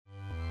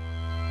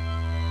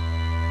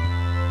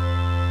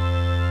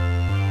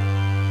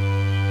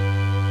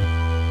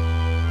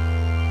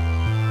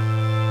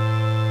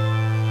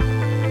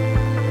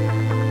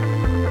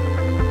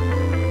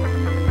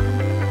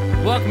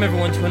welcome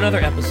everyone to another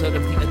episode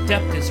of the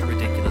Adeptus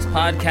Ridiculous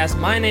podcast.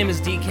 My name is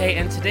DK,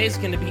 and today's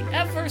going to be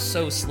ever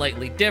so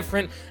slightly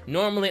different.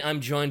 Normally, I'm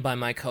joined by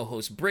my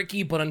co-host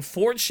Bricky, but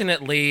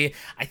unfortunately,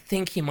 I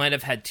think he might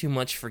have had too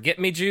much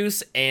forget-me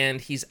juice, and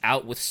he's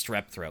out with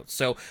strep throat.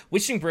 So,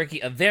 wishing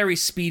Bricky a very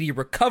speedy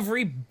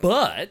recovery,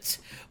 but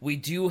we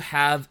do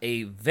have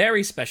a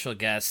very special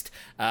guest.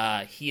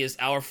 He is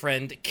our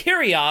friend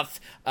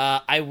Kirioth.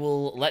 I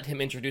will let him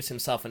introduce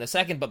himself in a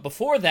second, but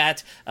before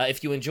that,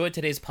 if you enjoyed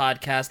today's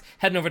podcast,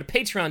 head over to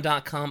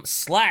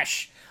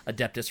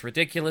patreon.com/Adeptus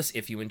Ridiculous.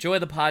 If you enjoy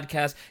the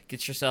podcast,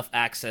 get yourself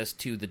access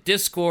to the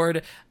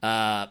Discord,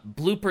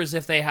 bloopers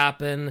if they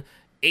happen,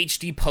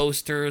 HD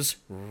posters,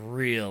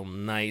 real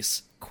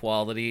nice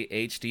quality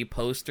HD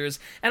posters,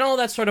 and all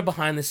that sort of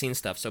behind the scenes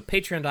stuff. So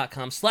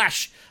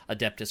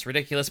patreon.com/Adeptus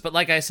Ridiculous. But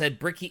like I said,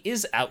 Bricky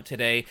is out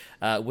today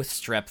with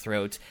strep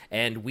throat,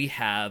 and we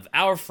have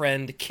our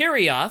friend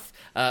Kirioth,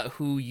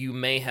 who you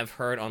may have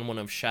heard on one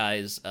of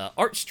Shai's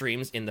art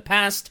streams in the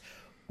past.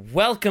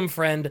 Welcome,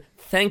 friend.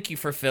 Thank you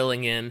for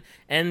filling in.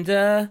 And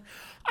I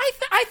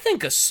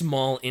think a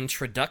small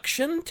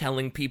introduction,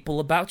 telling people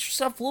about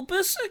yourself a little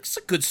bit, it's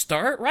a good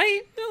start,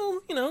 right?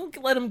 You know,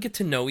 let them get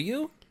to know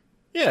you.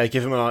 Yeah,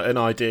 give them an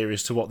idea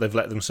as to what they've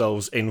let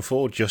themselves in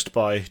for just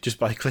by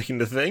clicking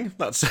the thing.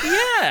 That's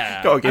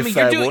got to give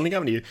fair warning,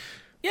 haven't you?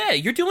 Yeah,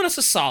 you're doing us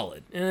a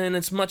solid, and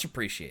it's much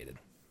appreciated.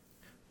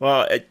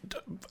 Well,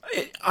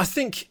 I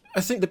think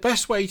the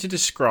best way to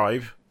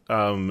describe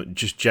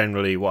just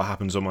generally what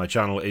happens on my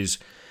channel is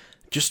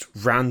just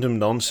random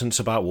nonsense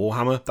about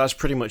Warhammer. That's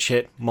pretty much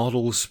it.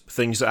 Models,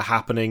 things that are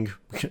happening,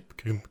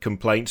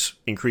 complaints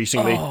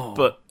increasingly,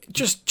 but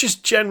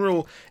just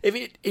general. If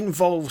it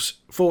involves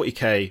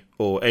 40k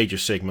or Age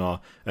of Sigmar,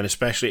 and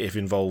especially if it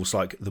involves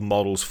like the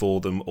models for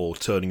them or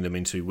turning them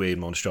into weird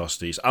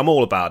monstrosities, I'm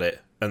all about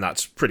it. And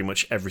that's pretty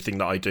much everything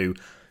that I do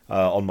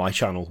on my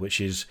channel, which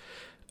is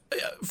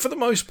for the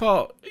most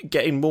part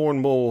getting more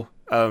and more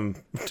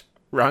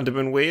random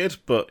and weird,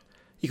 but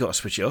you got to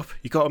switch it up.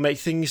 You got to make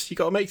things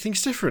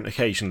different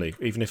occasionally,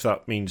 even if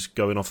that means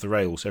going off the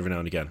rails every now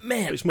and again.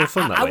 Man, but it's more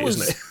fun that way,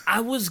 isn't it? I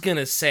was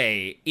gonna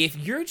say, if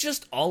you're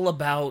just all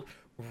about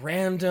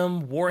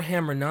random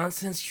Warhammer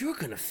nonsense, you're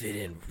gonna fit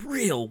in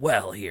real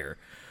well here.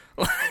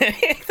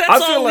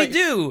 That's all we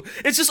do.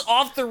 It's just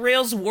off the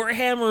rails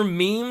Warhammer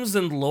memes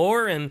and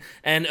lore, and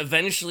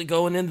eventually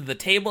going into the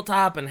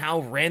tabletop and how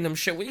random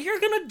shit.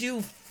 You're gonna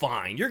do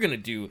fine.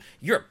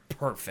 You're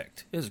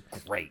perfect. It's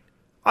great.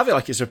 I feel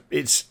like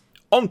it's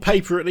on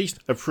paper at least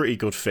a pretty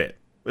good fit.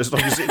 As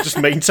long as it just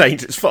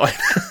maintains its fine.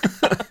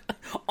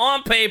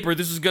 On paper,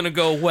 this is going to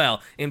go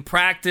well. In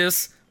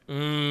practice,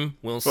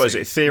 we'll see. What is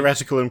it?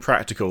 Theoretical and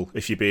practical.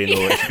 If you're being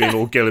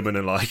all Gilliman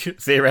and like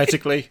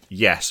theoretically,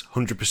 yes,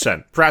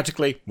 100%.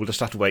 Practically, we'll just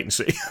have to wait and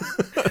see.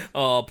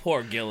 Oh,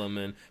 poor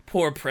Gilliman.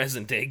 Poor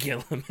present day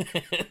Gilliman.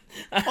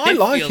 I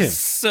like him.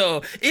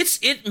 So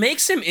it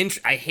makes him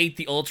I hate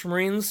the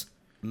Ultramarines.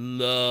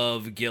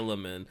 Love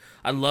Gilliman.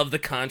 I love the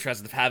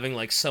contrast of having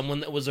like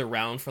someone that was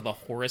around for the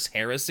Horus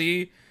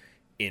Heresy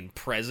in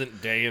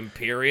present day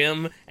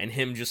Imperium and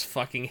him just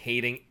fucking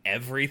hating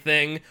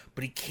everything,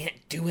 but he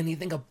can't do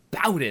anything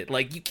about it.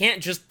 Like, you can't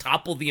just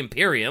topple the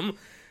Imperium.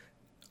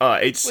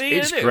 It's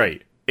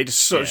great. It's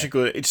such a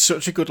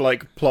good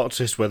like plot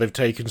twist where they've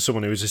taken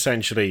someone who is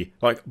essentially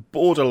like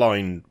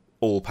borderline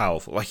all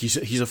powerful. Like he's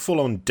a full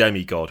on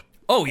demigod.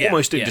 Oh, yeah.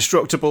 Almost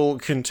indestructible,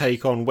 can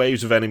take on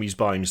waves of enemies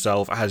by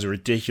himself, has a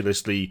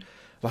ridiculously,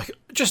 like,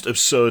 just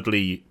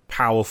absurdly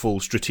powerful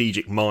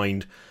strategic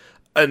mind,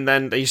 and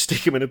then they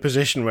stick him in a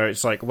position where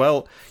it's like,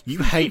 well, you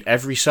hate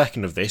every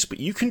second of this, but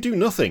you can do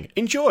nothing.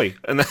 Enjoy.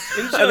 And then,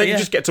 you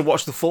just get to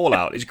watch the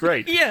fallout. It's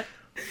great. Yeah.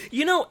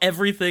 You know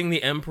everything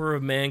the Emperor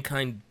of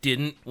Mankind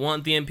didn't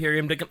want the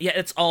Imperium to come... Yeah,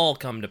 it's all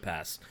come to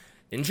pass.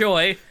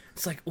 Enjoy.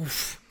 It's like,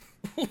 oof.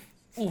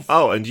 Oof.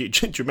 Oh, and do you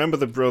remember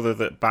the brother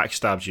that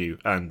backstabbed you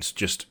and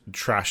just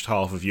trashed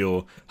half of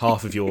your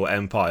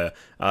empire?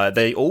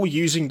 They all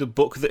using the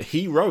book that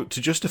he wrote to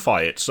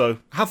justify it. So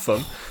have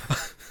fun.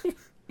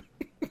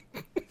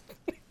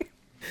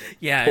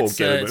 Yeah,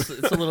 it's a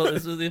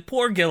little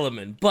poor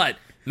Gilliman, but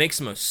makes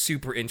him a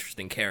super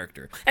interesting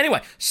character.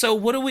 Anyway, so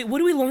what are we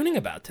learning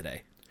about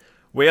today?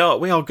 We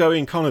are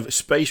going kind of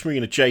Space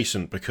Marine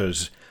adjacent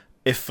because.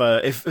 If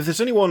there's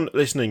anyone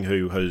listening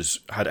who has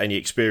had any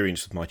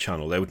experience with my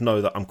channel, they would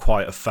know that I'm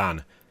quite a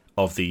fan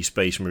of the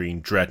Space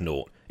Marine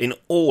Dreadnought in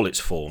all its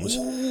forms.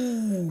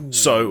 Ooh.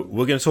 So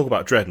we're going to talk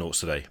about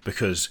Dreadnoughts today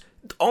because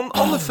on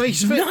the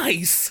face of it,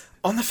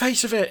 on the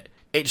face of it,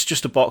 it's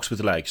just a box with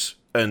legs,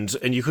 and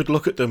you could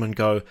look at them and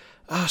go,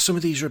 some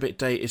of these are a bit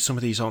dated, some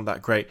of these aren't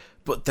that great,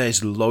 but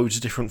there's loads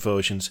of different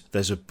versions.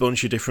 There's a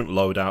bunch of different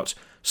loadouts.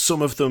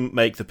 Some of them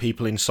make the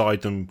people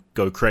inside them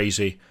go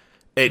crazy.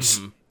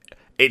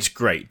 It's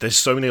great. There's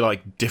so many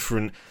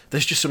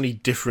there's just so many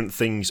different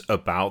things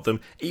about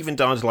them, even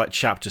down to like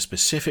chapter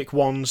specific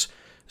ones.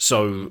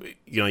 So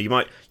you know, you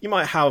might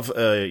have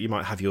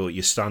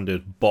your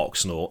standard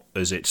box knot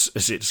as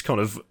it's kind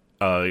of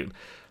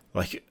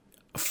like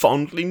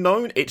fondly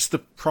known. It's the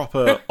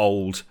proper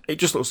old. It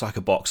just looks like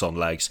a box on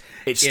legs.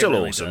 It's still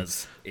really awesome.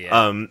 Does.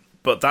 Yeah.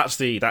 But that's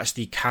the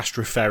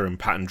Castroferum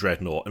pattern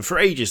dreadnought, and for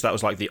ages that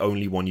was like the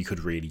only one you could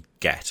really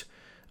get.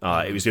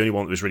 It was the only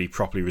one that was really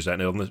properly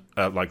represented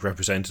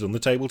on the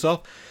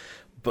tabletop.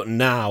 But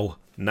now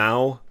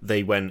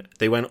they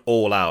went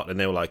all out, and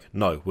they were like,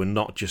 no, we're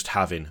not just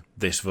having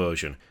this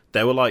version.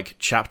 There were like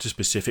chapter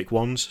specific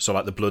ones, so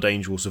like the Blood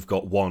Angels have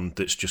got one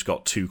that's just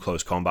got 2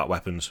 close combat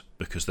weapons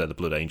because they're the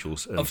Blood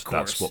Angels, and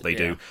that's what they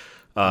do.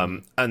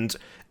 And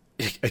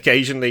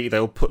occasionally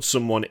they'll put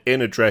someone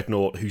in a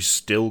dreadnought who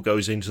still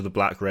goes into the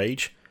Black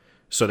Rage,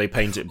 so they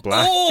paint it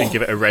black and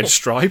give it a red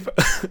stripe,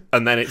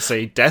 and then it's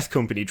a Death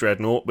Company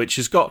dreadnought which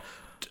has got,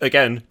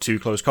 again, 2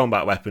 close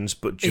combat weapons,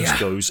 but just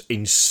goes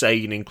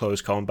insane in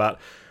close combat.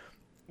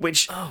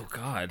 Which, oh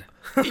god,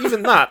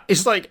 even that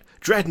is like,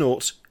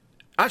 dreadnoughts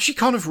actually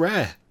kind of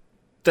rare.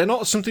 They're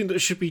not something that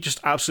should be just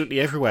absolutely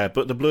everywhere,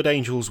 but the Blood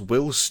Angels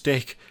will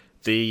stick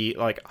the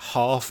like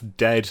half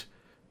dead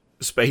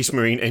Space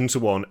Marine into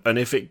one, and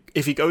if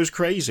he goes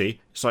crazy,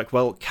 it's like,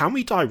 well, can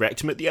we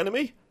direct him at the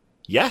enemy?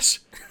 Yes.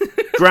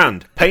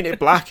 Grand. Paint it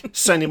black,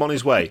 send him on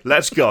his way.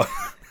 Let's go.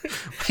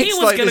 He was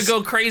like gonna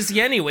go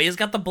crazy anyway. He's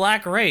got the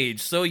Black Rage,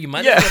 so you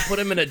might as well put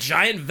him in a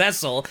giant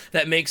vessel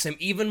that makes him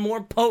even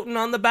more potent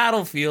on the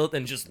battlefield,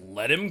 and just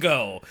let him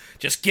go.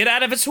 Just get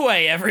out of its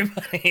way,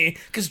 everybody.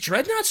 Because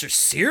dreadnoughts are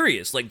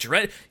serious. Like,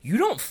 you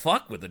don't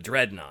fuck with a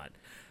dreadnought.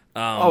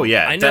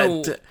 I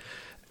know.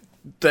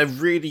 They're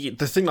really,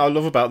 the thing I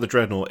love about the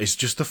dreadnought is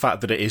just the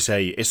fact that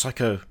it's like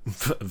a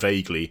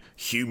vaguely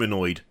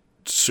humanoid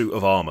suit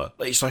of armor.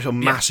 It's like a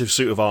massive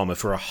suit of armor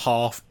for a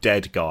half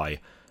dead guy,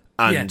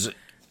 and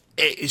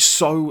it is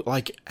so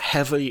like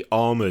heavily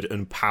armored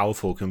and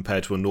powerful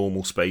compared to a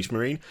normal Space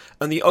Marine.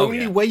 And the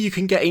only way you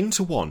can get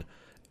into one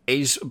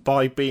is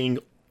by being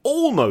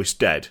almost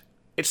dead.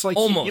 It's like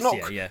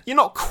you're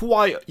not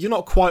quite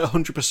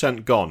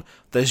 100% gone.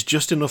 There's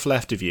just enough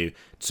left of you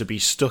to be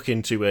stuck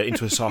into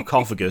a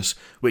sarcophagus,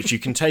 which you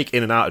can take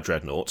in and out of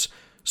dreadnoughts.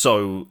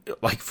 So,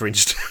 like, for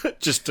instance,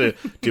 just to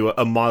do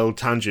a mild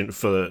tangent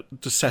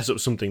to set up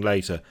something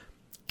later,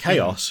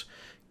 Chaos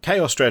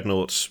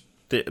dreadnoughts,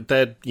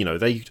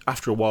 they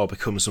after a while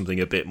become something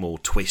a bit more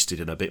twisted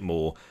and a bit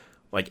more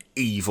like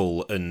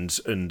evil and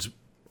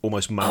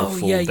almost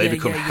malformed. They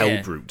become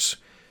Hellbrutes.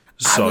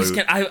 So,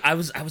 I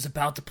was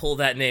about to pull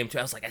that name too.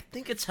 I was like, I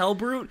think it's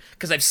Hellbrute,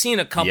 because I've seen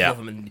a couple of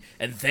them,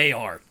 and they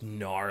are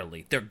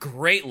gnarly. They're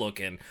great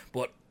looking,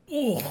 but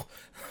they've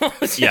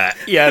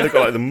got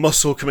like the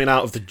muscle coming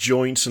out of the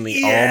joints, and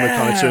the armor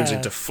kind of turns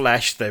into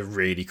flesh. They're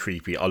really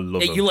creepy. I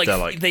love them.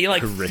 They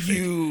horrific.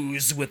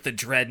 fuse with the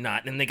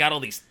dreadnought, and they got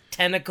all these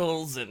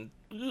tentacles, and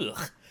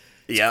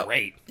it's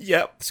great.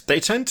 Yep.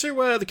 They tend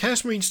to the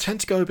Chaos Marines tend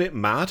to go a bit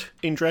mad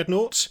in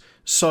dreadnoughts.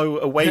 So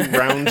a way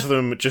round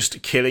them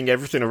just killing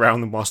everything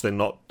around them whilst they're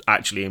not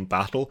actually in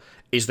battle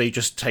is they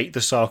just take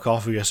the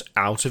sarcophagus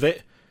out of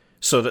it,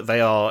 so that they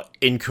are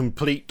in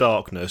complete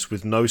darkness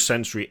with no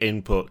sensory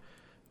input,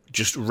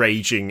 just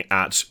raging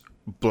at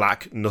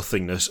black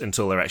nothingness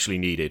until they're actually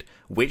needed,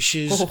 which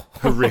is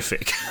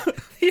horrific.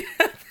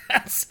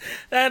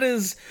 That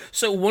is.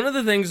 So one of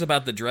the things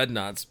about the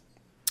dreadnoughts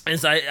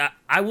is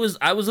I was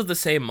of the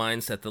same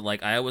mindset that,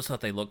 like, I always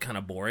thought they looked kind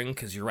of boring,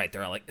 because you're right,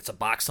 they're like, it's a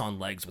box on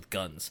legs with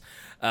guns,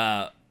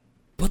 but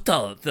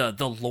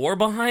the lore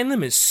behind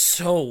them is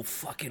so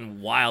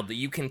fucking wild that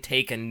you can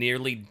take a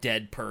nearly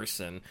dead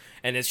person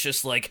and it's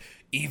just like,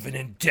 even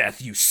in death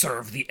you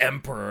serve the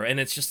Emperor, and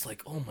it's just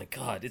like, oh my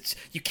god,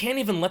 you can't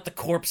even let the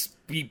corpse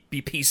be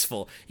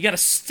peaceful. You gotta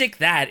stick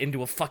that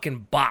into a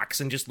fucking box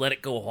and just let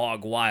it go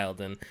hog wild.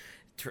 And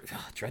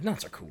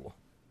dreadnoughts are cool.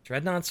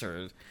 Dreadnoughts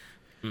are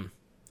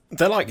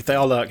they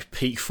are like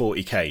peak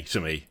 40k to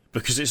me,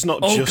 because it's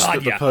not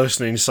that the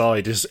person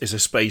inside is a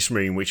Space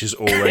Marine, which is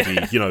already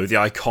the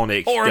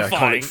iconic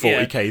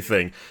 40k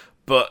thing,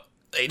 but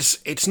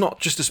it's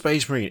not just a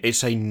Space Marine.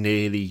 It's a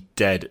nearly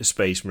dead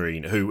Space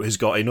Marine who has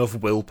got enough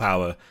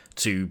willpower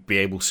to be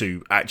able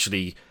to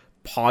actually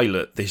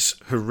pilot this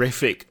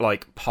horrific,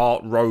 like,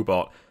 part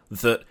robot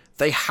that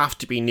they have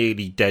to be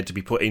nearly dead to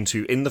be put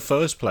into in the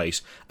first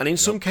place, and in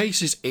some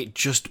cases it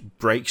just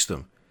breaks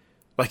them.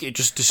 Like, it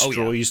just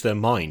destroys their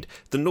mind.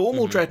 The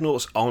normal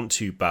dreadnoughts aren't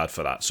too bad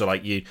for that. So,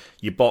 like, your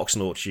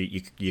boxnaughts,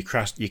 your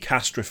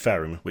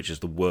Castroferum, which is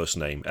the worst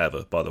name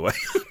ever, by the way.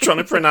 Trying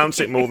to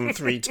pronounce it more than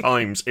 3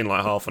 times in,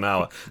 like, half an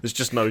hour. There's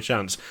just no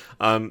chance.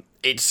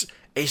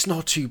 It's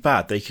not too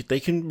bad. They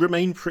can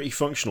remain pretty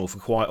functional for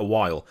quite a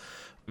while.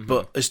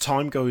 But as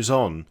time goes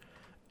on,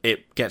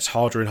 it gets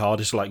harder and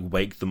harder to, like,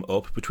 wake them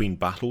up between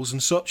battles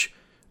and such.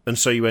 And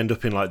so you end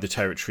up in, like, the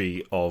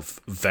territory of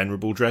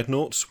venerable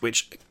dreadnoughts,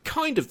 which are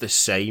kind of the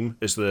same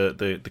as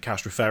the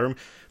Castroferum,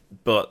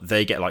 but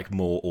they get, like,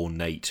 more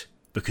ornate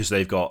because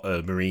they've got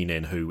a Marine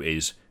in who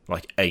is,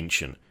 like,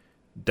 ancient.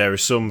 There are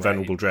some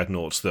venerable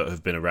dreadnoughts that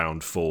have been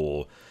around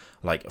for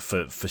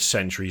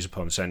centuries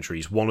upon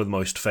centuries. One of the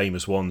most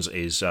famous ones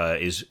is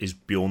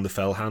Bjorn the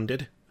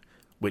Fell-Handed,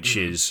 which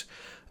is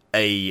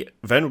a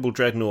venerable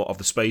dreadnought of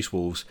the Space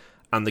Wolves,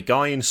 and the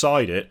guy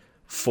inside it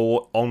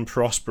fought on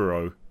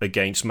Prospero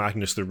against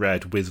Magnus the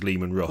Red with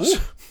Leman Russ. Ooh.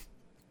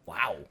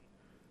 Wow.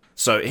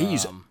 So he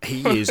is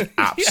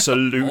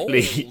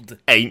absolutely old.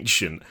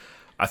 ancient.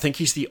 I think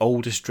he's the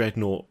oldest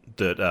dreadnought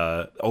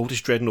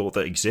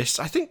that exists.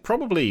 I think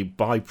probably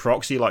by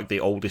proxy, like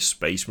the oldest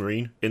Space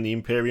Marine in the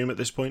Imperium at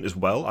this point as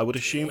well. I would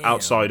assume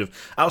outside of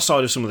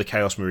some of the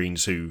Chaos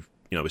Marines who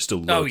are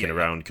still lurking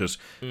around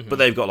but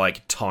they've got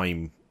like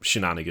time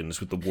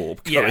shenanigans with the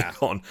warp going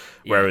on.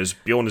 Whereas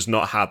Bjorn has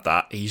not had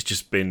that. He's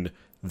just been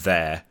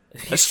there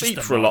asleep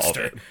for a lot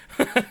of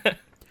it.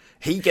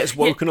 He gets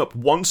woken up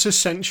once a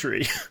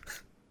century.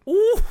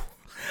 Ooh.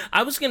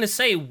 I was gonna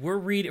say we're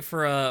reading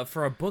for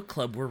a book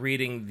club. We're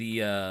reading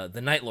the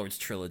Night Lords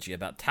trilogy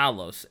about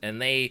Talos, and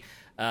they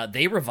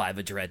revive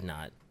a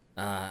dreadnought.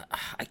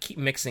 I keep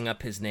mixing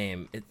up his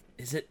name.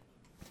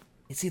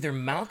 It's either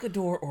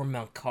Malkador or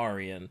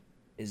Malkarian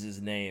is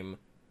his name,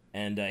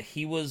 and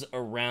he was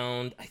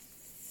around.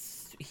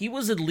 He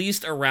was at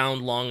least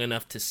around long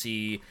enough to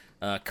see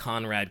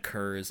Conrad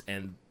Kurz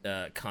and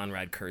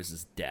Conrad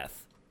Kurz's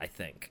death, I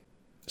think.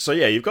 So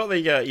yeah, you've got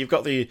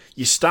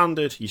your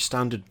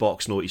standard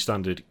box knot, your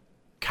standard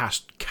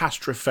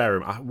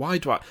Castroferum.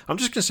 I'm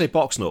just going to say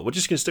box knot. We're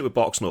just going to stick with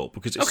box knot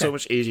because it's so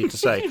much easier to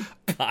say.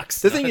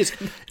 The thing is,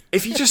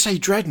 if you just say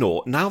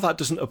dreadnought, now that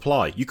doesn't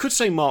apply. You could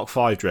say Mark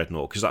V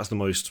dreadnought because that's the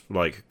most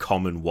like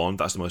common one.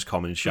 That's the most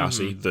common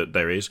chassis that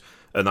there is,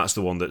 and that's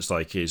the one that's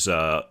like is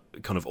kind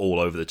of all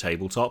over the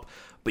tabletop.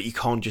 But you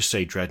can't just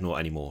say dreadnought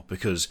anymore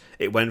because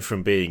it went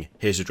from being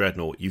here's a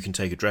dreadnought, you can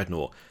take a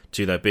dreadnought,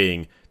 to there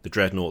being the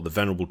dreadnought, the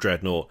venerable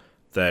dreadnought.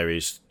 There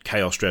is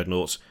chaos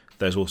dreadnoughts.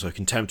 There's also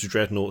contemptor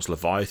dreadnoughts,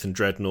 Leviathan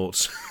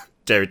dreadnoughts,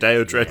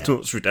 Derrideo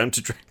dreadnoughts,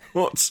 Redemptor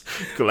dreadnoughts,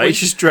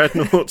 Glacius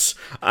dreadnoughts,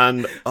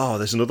 and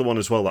there's another one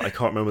as well that I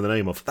can't remember the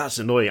name of. That's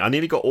annoying. I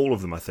nearly got all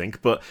of them, I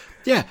think, but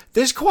yeah,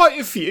 there's quite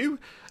a few,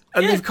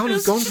 and they've kind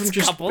of gone from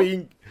just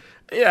being,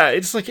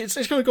 it's like it's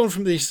kind of gone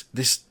from this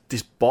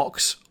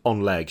box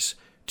on legs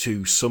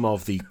to some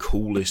of the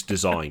coolest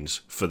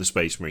designs for the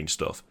Space Marine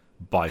stuff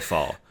by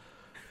far.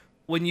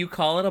 When you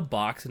call it a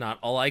box knot,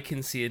 all I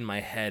can see in my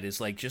head is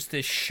like just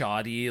this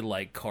shoddy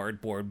like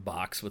cardboard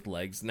box with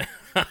legs now.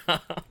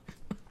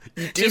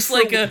 just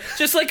like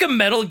a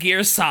Metal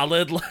Gear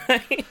Solid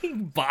like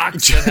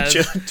box.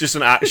 Just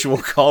an actual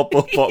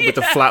cardboard box with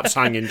the flaps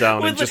hanging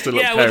down and just a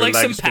little pair with like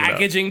of legs some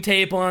packaging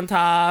tape on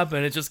top,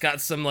 and it just got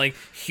some like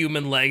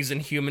human legs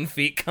and human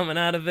feet coming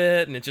out of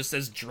it, and it just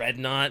says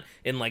Dreadnought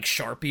in like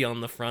Sharpie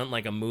on the front,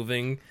 like a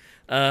moving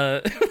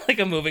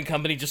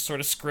company just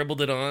sort of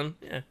scribbled it on.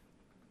 Yeah.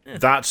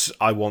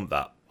 I want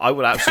that. I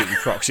would absolutely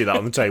proxy that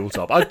on the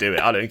tabletop. I'd do it.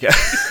 I don't care.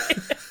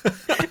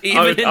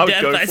 Even in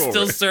death, I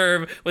still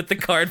serve with the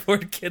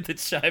cardboard kid that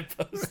Shy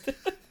posted.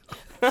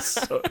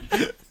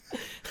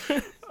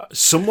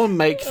 Someone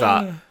make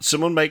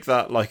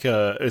that like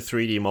a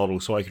 3D model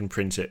so I can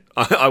print it.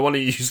 I want to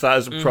use that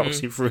as a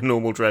proxy for a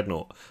normal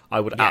dreadnought. I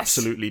would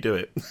absolutely do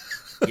it.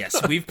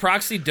 Yes, we've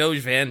proxied Doge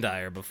Van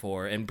Dyer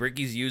before, and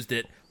Bricky's used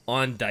it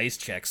on dice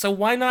checks. So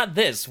why not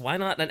this? Why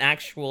not an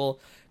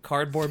actual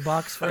cardboard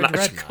box for a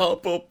dreadnought?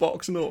 Cardboard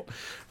box knot.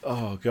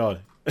 Oh god.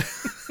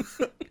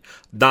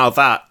 Now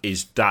that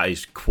is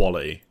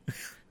quality.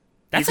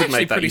 That's you could actually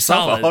make that pretty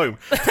yourself solid. at home.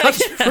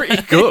 That's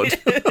pretty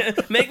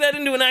good. Make that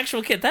into an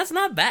actual kit. That's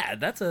not bad.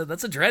 That's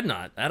a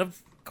dreadnought out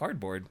of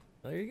cardboard.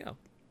 There you go.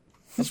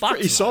 That's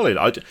pretty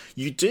solid.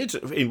 You did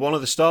in one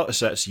of the starter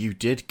sets. You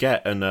did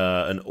get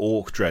an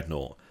orc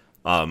dreadnought,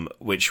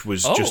 which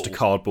was just a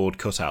cardboard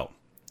cutout.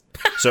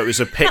 So it was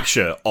a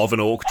picture of an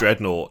orc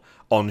dreadnought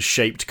on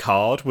shaped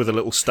card with a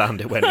little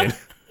stand it went in.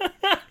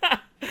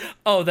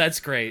 Oh, that's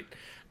great.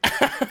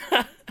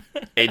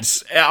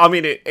 It's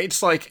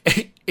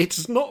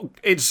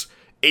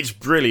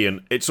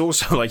brilliant. It's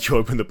also like you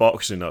open the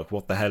box and like,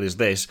 what the hell is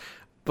this?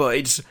 But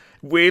it's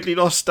weirdly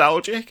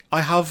nostalgic.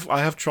 I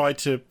have tried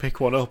to pick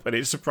one up and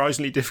it's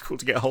surprisingly difficult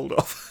to get hold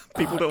of.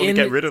 People don't want to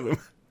get rid of them.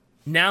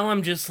 Now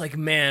I'm just like,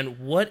 man,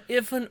 what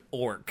if an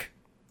orc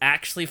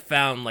actually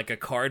found like a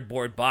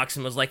cardboard box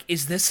and was like,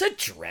 is this a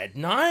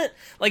dreadnought?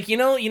 Like, you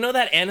know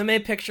that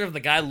anime picture of the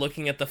guy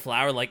looking at the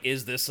flower, like,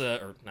 is this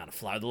or not a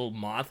flower, the little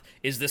moth,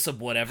 is this a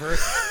whatever?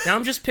 Now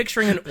I'm just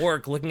picturing an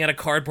orc looking at a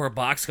cardboard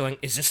box going,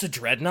 is this a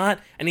dreadnought?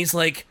 And he's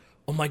like,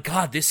 oh my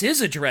god, this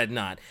is a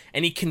dreadnought.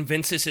 And he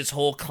convinces his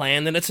whole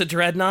clan that it's a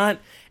dreadnought,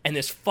 and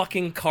this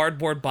fucking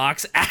cardboard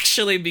box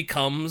actually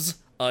becomes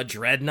a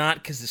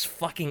dreadnought because this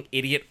fucking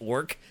idiot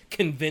orc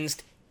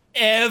convinced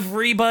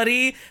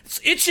everybody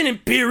it's an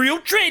Imperial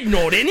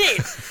dreadnought, isn't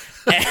it?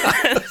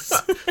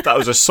 That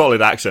was a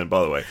solid accent,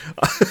 by the way.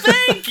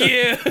 Thank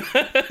you.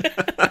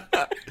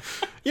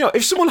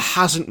 If someone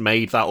hasn't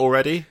made that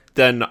already,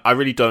 then I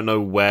really don't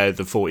know where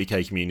the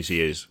 40k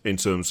community is in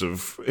terms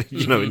of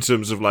in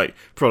terms of like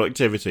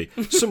productivity.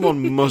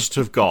 Someone must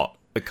have got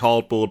a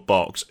cardboard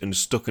box and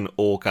stuck an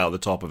orc out the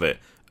top of it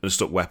and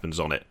stuck weapons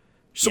on it.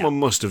 Someone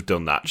must have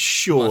done that,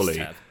 surely. Must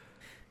have.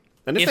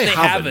 And if they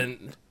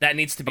haven't, that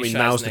needs to be Shai's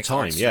now's the next time,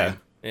 art stream.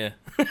 Yeah.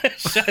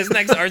 Shai's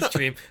next art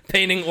stream,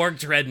 painting orc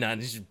dreadnought,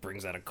 and he just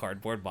brings out a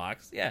cardboard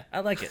box. Yeah, I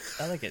like it.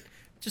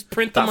 Just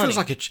print the That money.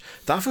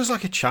 that feels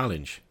like a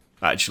challenge.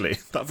 Actually,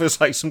 that feels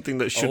like something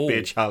that should be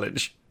a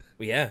challenge.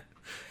 Yeah.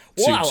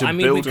 To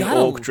build an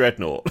orc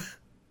dreadnought.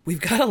 We've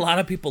got a lot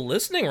of people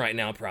listening right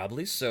now,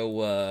 probably.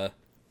 So,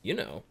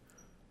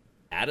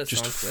 add us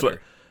on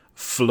Twitter.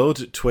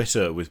 Flood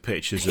Twitter with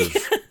pictures of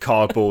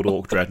cardboard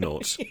orc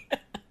dreadnoughts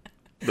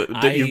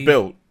that you've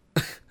built.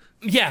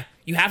 Yeah,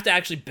 you have to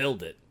actually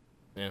build it.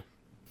 Yeah,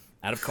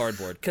 out of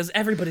cardboard, because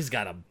everybody's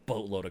got a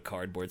boatload of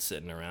cardboard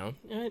sitting around.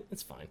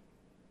 It's fine.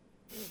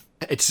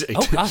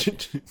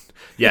 God.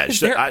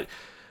 Yeah.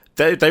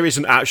 There is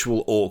an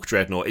actual orc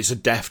dreadnought. It's a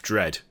death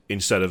dread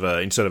instead of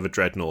a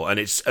dreadnought, and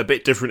it's a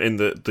bit different in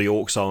that the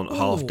orcs aren't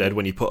half dead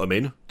when you put them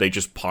in. They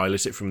just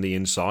pilot it from the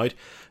inside.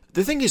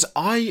 The thing is,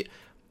 I've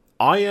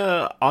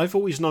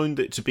always known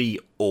it to be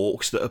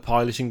orcs that are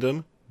piloting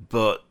them,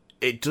 but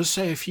it does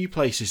say a few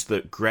places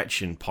that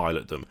Gretchen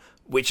pilot them,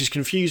 which is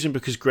confusing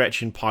because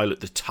Gretchen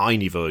pilot the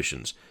tiny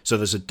versions. So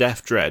there's a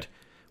death dread,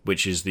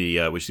 which is the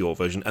orc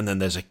version, and then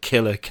there's a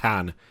killer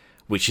can,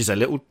 which is a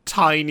little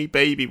tiny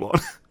baby one,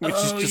 which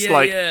is just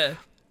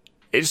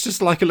it's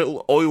just like a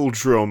little oil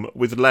drum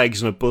with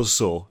legs and a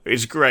buzzsaw.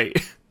 It's great.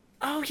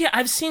 Oh yeah,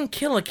 I've seen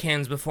killer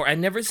cans before. I've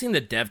never seen the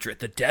Dev Dread.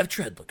 The Dev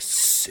Dread looks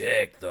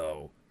sick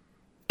though.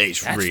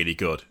 That's really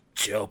good.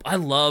 Dope. I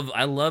love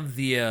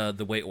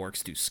the way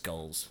orcs do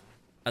skulls.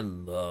 I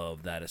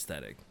love that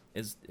aesthetic.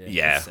 It's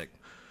sick.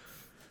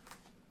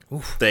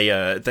 Oof. They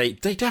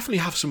definitely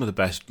have some of the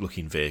best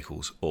looking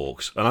vehicles,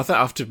 orcs, and I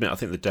have to admit, I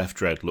think the Death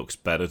Dread looks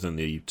better than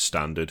the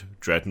standard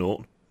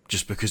Dreadnought,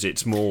 just because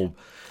it's more.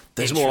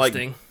 There's more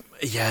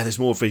there's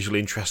more visual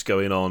interest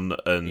going on,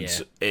 and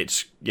it's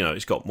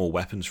it's got more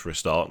weapons for a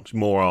start,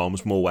 more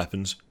arms, more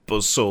weapons,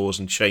 buzzsaws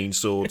and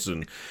chainswords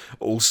and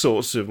all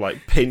sorts of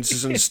like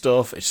pincers and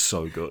stuff. It's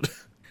so good.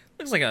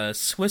 Looks like a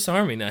Swiss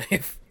Army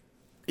knife.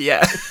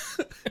 Yeah.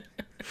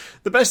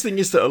 The best thing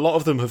is that a lot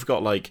of them have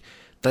got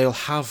they'll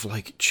have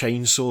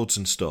chainswords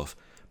and stuff,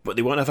 but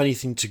they won't have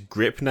anything to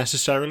grip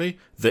necessarily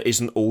that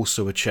isn't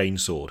also a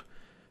chainsword.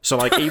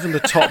 So even the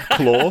top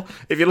claw,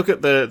 if you look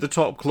at the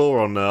top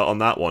claw on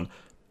that one,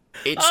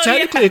 it's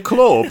technically a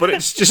claw, but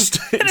it's just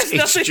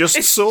it's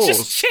just swords.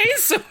 It's just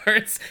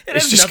chainswords.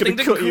 It's just going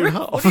to cut you in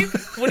half.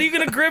 What are you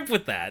going to grip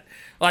with that?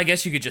 Well, I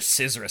guess you could just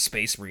scissor a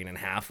Space Marine in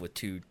half with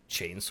 2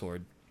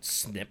 chainsword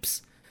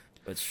snips.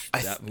 That's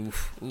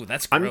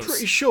gross. I'm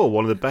pretty sure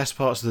one of the best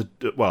parts of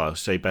I'll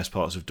say best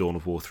parts of Dawn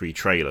of War 3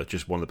 trailer,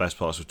 just one of the best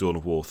parts of Dawn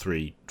of War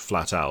 3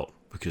 flat out,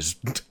 because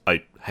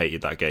I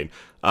hated that game.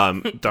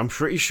 I'm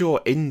pretty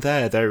sure in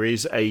there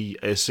is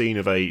a scene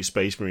of a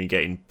Space Marine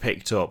getting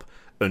picked up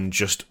and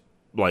just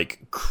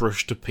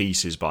crushed to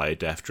pieces by a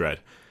Death Dread,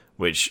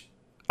 which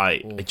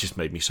it just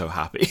made me so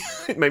happy.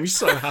 It made me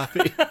so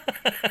happy.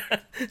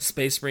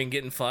 Space Marine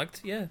getting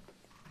fucked, yeah,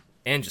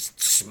 and just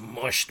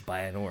smushed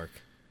by an orc.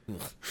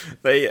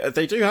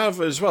 They do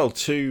have as well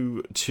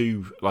two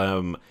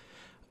kind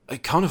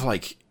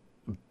of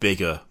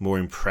bigger, more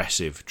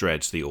impressive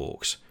dreads, the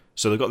orcs.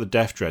 So they've got the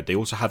Death Dread. They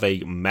also have a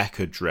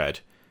Mecha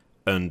Dread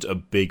and a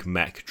Big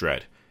Mech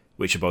Dread,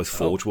 which are both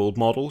Forge World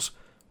models,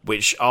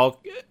 which are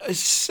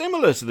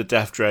similar to the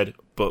Death Dread,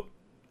 but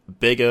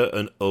bigger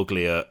and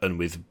uglier and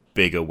with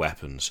bigger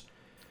weapons.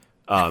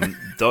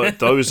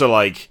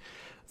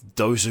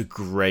 Those are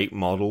great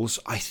models.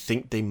 I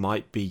think they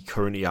might be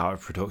currently out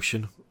of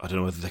production. I don't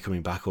know whether they're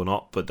coming back or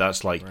not, but that's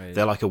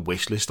they're like a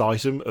wish list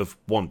item of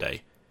one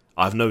day.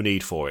 I have no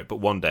need for it, but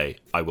one day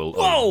I will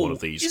own one of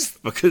these. Is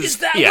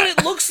that what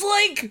it looks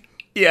like?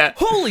 Yeah.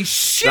 Holy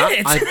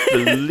shit!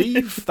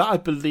 That I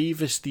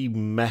believe is the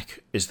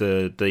mech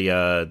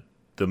the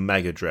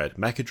Mega Dread.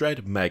 Mecha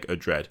Dread? Mega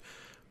Dread.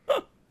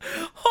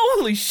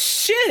 Holy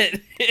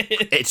shit!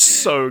 It's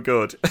so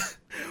good.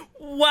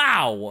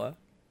 Wow.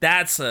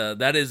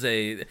 That is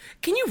a.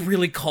 Can you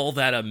really call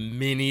that a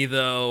mini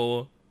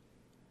though?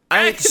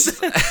 It's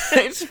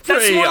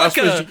pretty.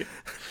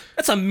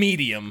 That's a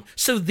medium.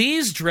 So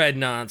these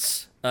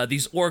dreadnoughts,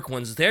 these orc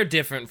ones, they're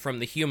different from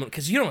the human,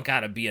 because you don't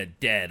gotta be a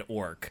dead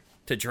orc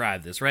to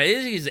drive this, right?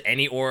 It's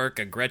any orc.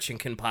 A Gretchen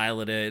can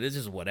pilot it. It's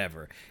just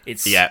whatever.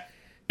 It's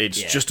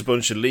just a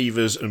bunch of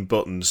levers and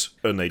buttons,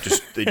 and they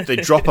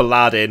drop a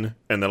lad in,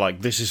 and they're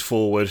like, "This is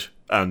forward."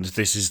 And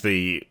this is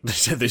the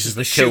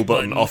kill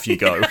button. Off you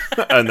go,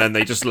 and then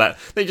they just let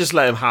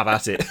him have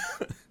at it.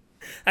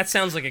 That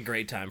sounds like a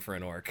great time for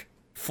an orc.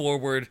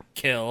 Forward,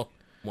 kill,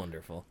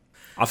 wonderful.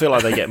 I feel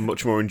like they get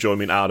much more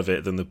enjoyment out of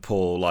it than the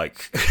poor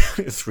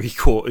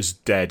 3/4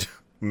 dead,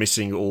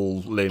 missing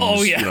all limbs.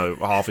 Oh, yeah.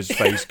 Half his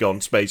face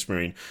gone. Space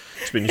Marine.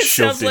 It's been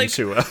shoved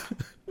into her.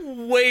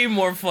 Way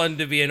more fun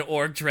to be an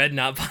orc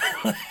dreadnought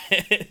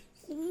pilot.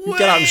 You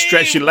get out and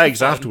stretch your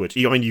legs afterwards.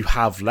 You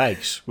have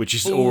legs, which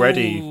is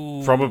already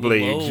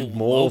probably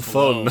more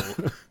fun.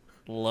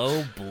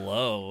 Low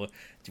blow.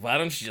 Why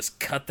don't you just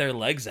cut their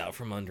legs out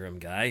from under him,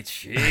 guy?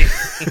 Jeez.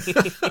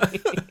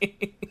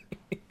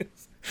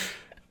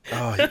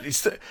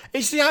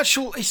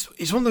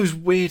 It's one of those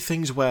weird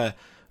things where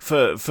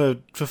for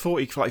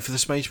 40 for the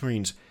Space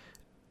Marines,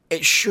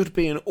 it should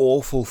be an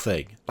awful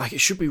thing. It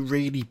should be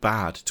really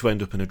bad to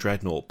end up in a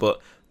dreadnought,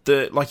 but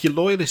your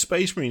loyalist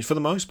Space Marines, for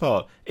the most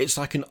part, it's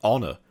like an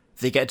honor.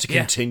 They get to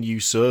continue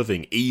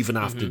serving even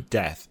after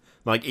death.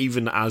 Like,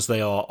 even as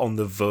they are on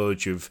the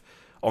verge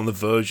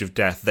of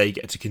death, they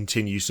get to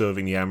continue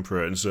serving the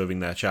Emperor and serving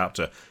their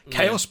chapter.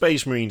 Chaos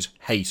Space Marines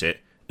hate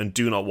it and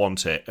do not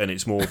want it, and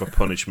it's more of a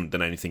punishment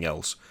than anything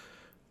else.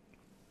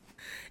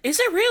 Is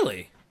it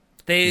really?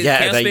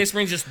 Chaos Space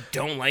Marines just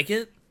don't like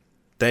it?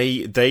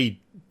 They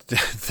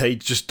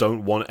just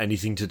don't want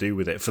anything to do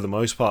with it. For the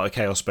most part, a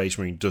Chaos Space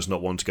Marine does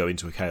not want to go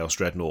into a Chaos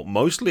Dreadnought,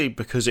 mostly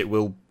because it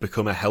will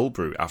become a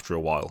Hellbrute after a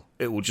while.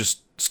 It will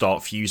just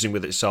start fusing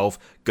with itself,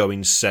 go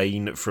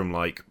insane from,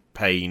 like,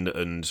 pain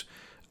and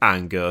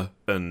anger,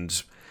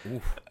 and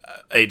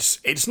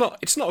it's not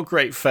a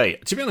great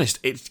fate. To be honest,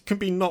 it can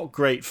be not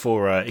great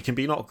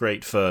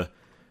for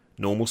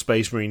normal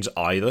Space Marines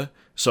either.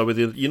 So with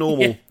your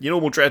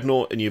normal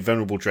Dreadnought and your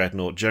Venerable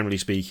Dreadnought, generally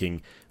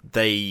speaking,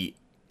 they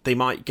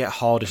might get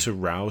harder to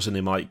rouse and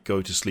they might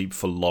go to sleep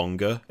for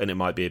longer, and it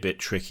might be a bit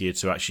trickier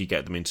to actually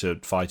get them into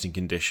fighting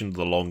condition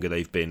the longer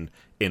they've been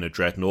in a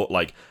Dreadnought,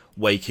 like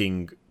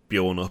waking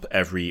Bjorn up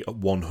every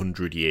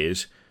 100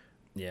 years.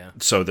 Yeah.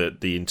 So that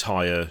the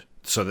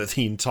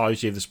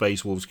entirety of the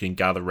Space Wolves can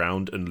gather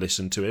round and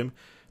listen to him,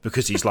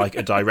 because he's like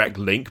a direct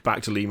link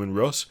back to Leman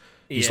Russ.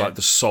 He's like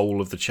the soul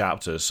of the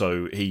chapter,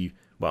 so I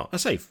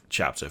say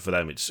chapter, for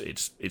them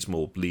it's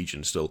more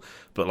Legion still,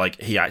 but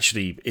like he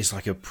actually is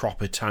like a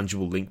proper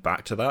tangible link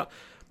back to that.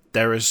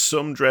 There are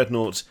some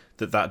Dreadnoughts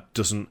that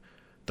doesn't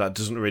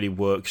really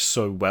work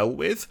so well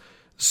with.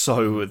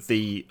 So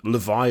the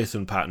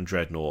Leviathan pattern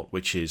Dreadnought,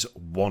 which is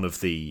one of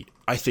the,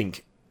 I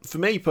think, for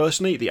me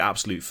personally, the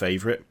absolute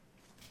favourite.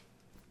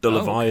 The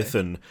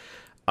Leviathan,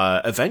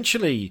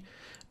 eventually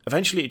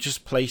it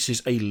just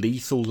places a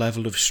lethal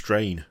level of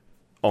strain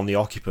on the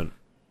occupant.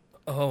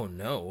 Oh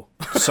no!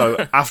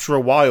 So after a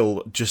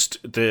while,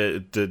 just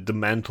the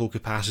mental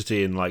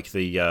capacity and like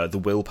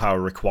the willpower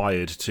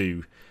required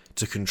to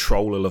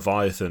control a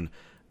Leviathan,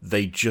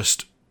 they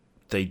just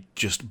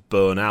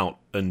burn out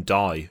and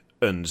die,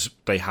 and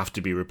they have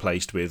to be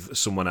replaced with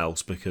someone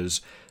else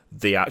because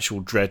the actual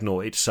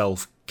Dreadnought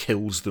itself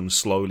kills them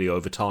slowly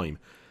over time.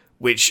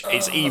 Which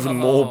is even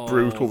more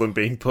brutal than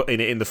being put in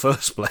it in the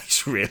first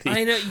place, really.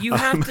 I know, you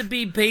have to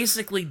be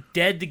basically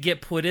dead to get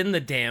put in the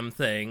damn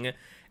thing,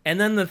 and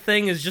then the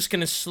thing is just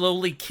going to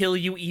slowly kill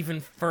you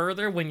even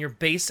further when you're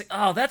basic...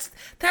 Oh, that's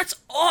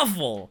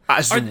awful!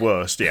 That's the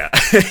worst, yeah.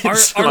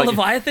 Are like,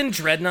 Leviathan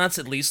Dreadnoughts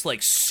at least,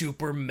 like,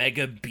 super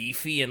mega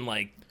beefy and,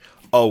 like...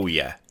 Oh,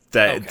 yeah.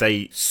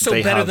 They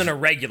better than a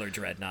regular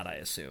Dreadnought, I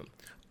assume.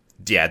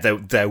 Yeah,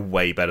 they're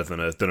way better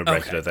than a regular.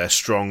 Okay. They're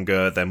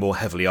stronger. They're more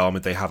heavily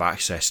armored. They have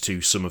access to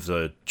some of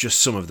the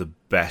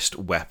best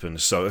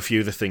weapons. So a few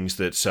of the things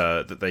that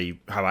they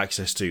have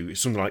access to,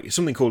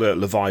 something called a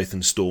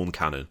Leviathan Storm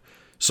Cannon.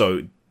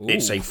 So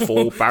it's a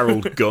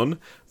 4-barreled gun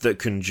that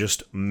can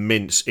just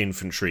mince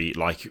infantry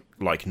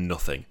like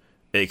nothing.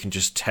 It can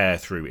just tear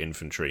through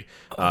infantry.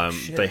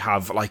 They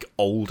have like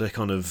older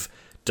kind of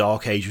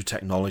Dark Age of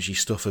technology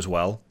stuff as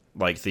well.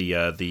 Like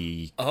I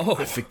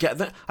forget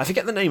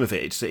the name of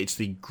it.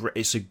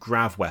 It's a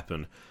grav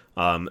weapon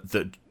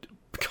that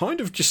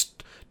kind of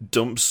just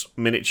dumps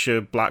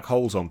miniature black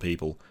holes on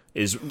people.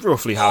 Is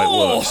roughly how it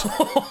works.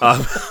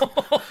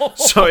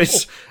 So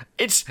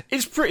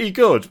it's pretty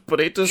good, but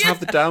it does have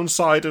the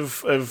downside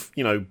of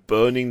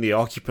burning the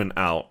occupant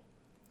out.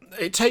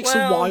 It takes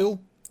a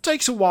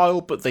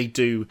while. But they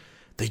do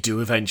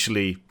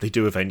eventually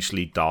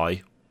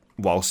die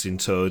whilst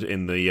interred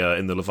in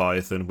the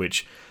Leviathan,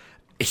 which.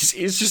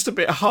 It's just a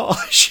bit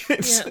harsh.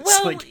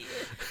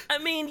 I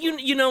mean,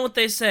 you know what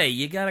they say.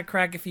 You gotta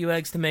crack a few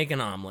eggs to make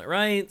an omelet,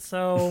 right?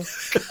 So...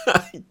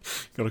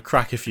 gotta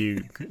crack a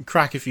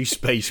few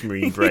Space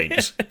Marine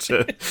brains.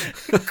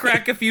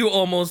 Crack a few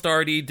almost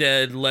already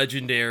dead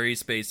legendary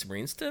Space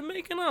Marines to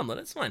make an omelet.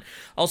 That's fine.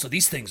 Also,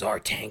 these things are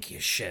tanky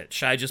as shit.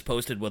 Shai just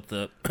posted what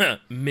the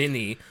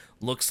Mini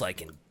looks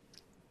like, and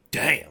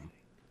damn.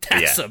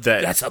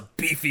 That's a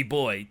beefy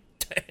boy.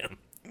 Damn.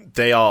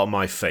 They are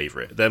my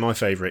favourite. They're my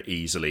favourite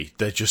easily.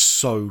 They're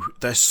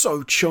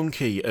so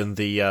chunky, and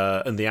the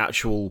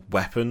actual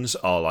weapons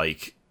are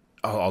like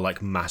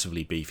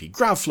massively beefy.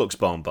 Gravflux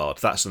Bombard.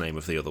 That's the name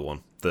of the other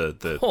one.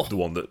 The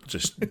one that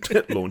just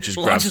launches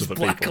grav stuff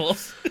at people.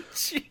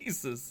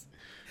 Jesus.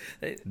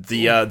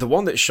 The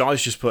one that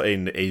Shai's just put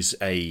in is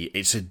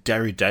it's a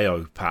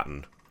Derideo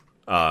pattern.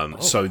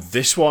 So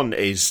this one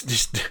is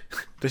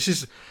this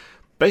is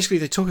basically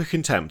they took a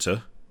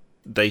Contemptor.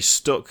 They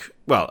stuck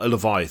a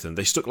Leviathan.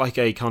 They stuck like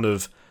a kind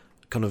of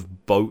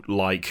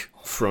boat-like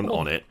front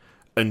on it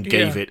and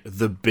gave it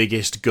the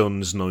biggest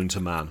guns known to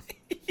man.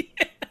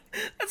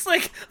 That's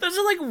like those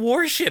are like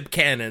warship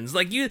cannons.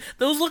 Like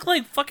those look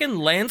like fucking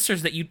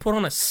lancers that you'd put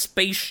on a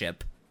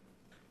spaceship.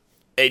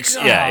 It's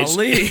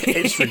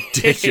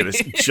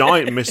ridiculous.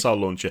 Giant missile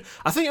launcher.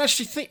 I think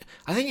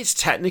it's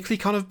technically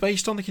kind of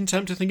based on the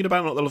Contemptor, thinking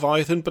about it, not the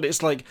Leviathan, but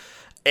it's like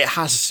it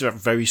has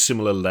very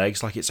similar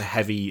legs. Like it's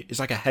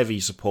like a heavy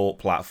support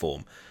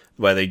platform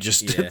where they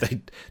just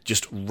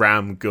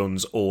ram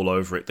guns all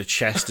over it. The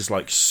chest is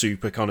like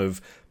super kind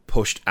of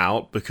pushed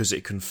out because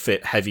it can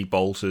fit heavy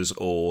bolters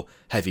or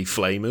heavy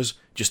flamers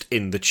just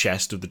in the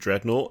chest of the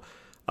dreadnought.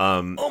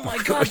 Oh my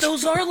god,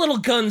 those are little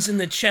guns in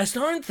the chest,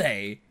 aren't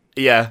they?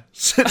 Yeah,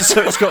 so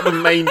it's got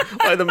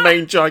the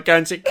main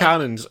gigantic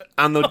cannons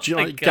and the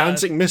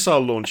gigantic missile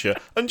launcher,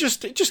 and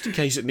just in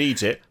case it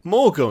needs it,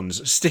 more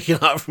guns sticking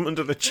out from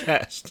under the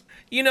chest.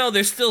 You know,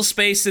 there's still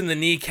space in the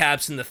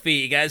kneecaps and the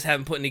feet. You guys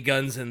haven't put any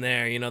guns in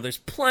there. You know, there's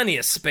plenty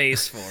of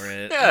space for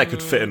it. Yeah, I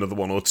could fit another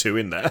one or two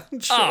in there.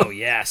 Sure. Oh,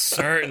 yeah,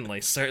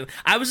 certainly.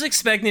 I was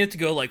expecting it to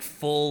go, like,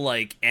 full,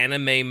 like,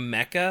 anime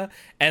mecha,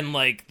 and,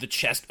 like, the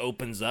chest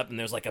opens up, and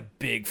there's, like, a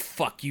big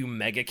fuck you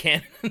mega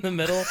cannon in the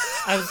middle.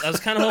 I was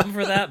kind of hoping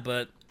for that,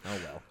 but, oh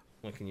well.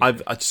 What can you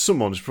do?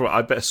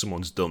 I bet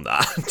someone's done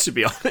that, to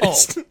be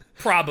honest. Oh,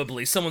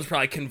 probably. Someone's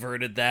probably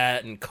converted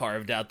that and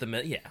carved out the...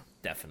 Yeah,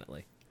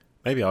 definitely.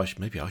 Maybe I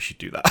should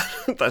do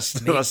that. That's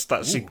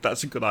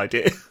a good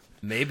idea.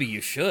 Maybe you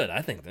should.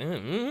 I think.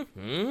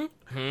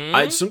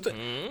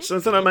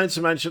 Something I meant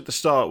to mention at the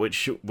start,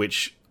 which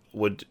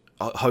would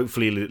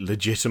hopefully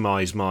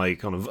legitimize my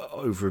kind of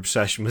over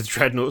obsession with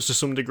dreadnoughts to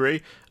some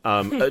degree.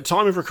 At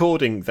time of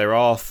recording, there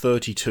are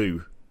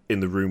 32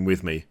 in the room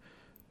with me.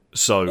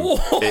 So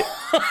you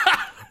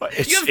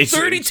have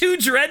 32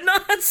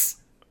 dreadnoughts?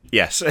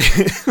 Yes.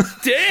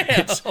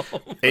 Damn.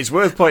 It's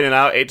worth pointing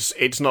out.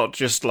 It's not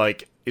just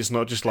like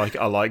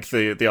I like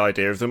the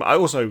idea of them. I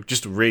also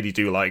just really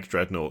do like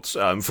dreadnoughts.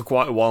 For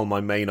quite a while, my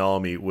main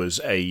army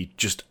was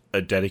just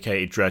a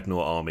dedicated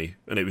dreadnought army,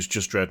 and it was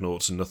just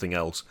dreadnoughts and nothing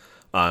else.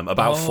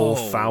 About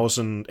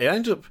 4,000. It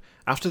ended up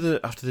after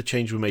the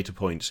change we made to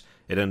points.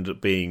 It ended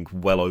up being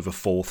well over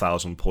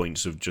 4,000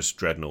 points of just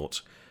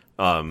dreadnoughts.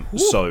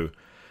 So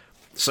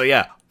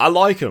yeah, I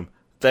like them.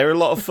 They're a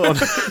lot of fun.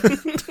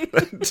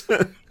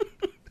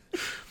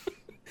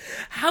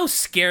 How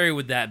scary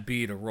would that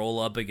be to roll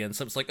up against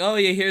something? It's like, oh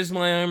yeah, here's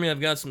my army,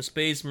 I've got some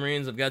space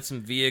marines, I've got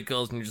some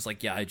vehicles, and you're just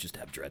like, yeah, I just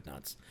have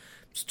dreadnoughts.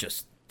 It's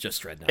just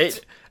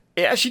dreadnoughts.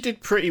 It actually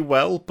did pretty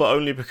well, but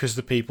only because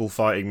the people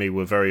fighting me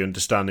were very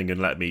understanding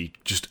and let me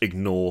just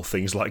ignore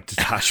things like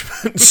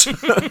detachments.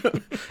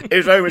 It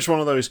was very much one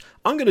of those,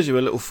 I'm going to do a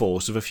little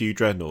force of a few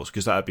dreadnoughts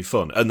because that'd be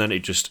fun. And then it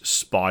just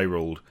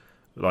spiraled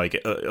like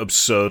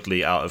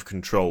absurdly out of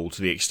control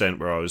to the extent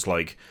where I was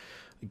like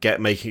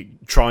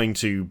trying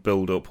to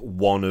build up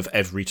one of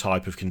every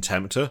type of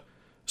Contemptor.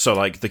 So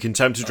like the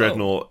Contemptor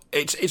Dreadnought,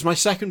 it's my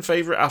second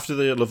favourite after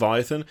the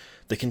Leviathan.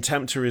 The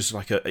Contemptor is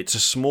it's a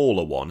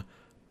smaller one.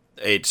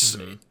 It's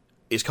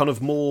kind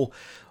of more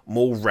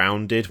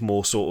rounded,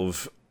 more sort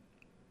of,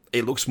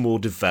 it looks more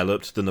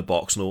developed than the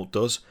Boxnaut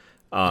does.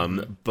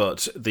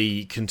 But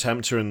the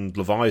Contemptor and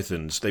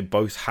Leviathans, they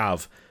both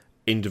have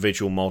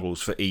individual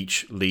models for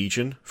each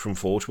legion from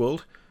Forge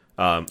World.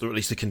 Or at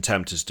least the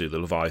Contemptors do. The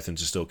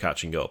Leviathans are still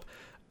catching up.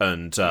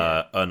 And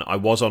I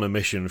was on a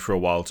mission for a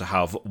while to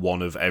have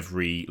one of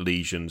every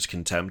legion's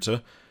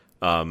Contemptor,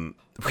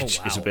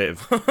 which is a bit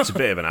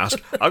of an ask.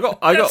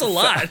 That's a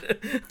lot.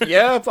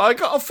 Yeah, but I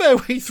got a fair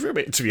way through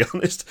it, to be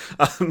honest.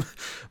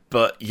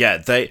 But yeah,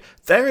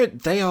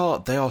 they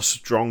are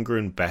stronger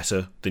and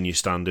better than your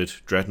standard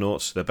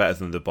dreadnoughts. They're better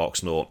than the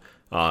Boxnaut.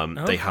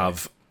 They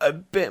have a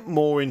bit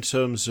more in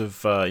terms of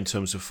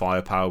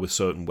firepower with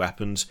certain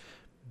weapons,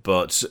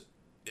 but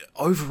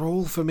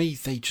overall for me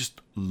they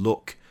just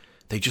look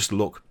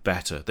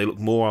better. They look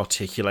more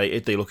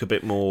articulated. They look a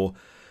bit more.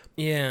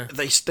 Yeah.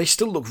 They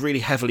still look really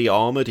heavily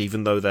armored,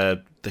 even though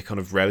they're kind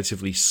of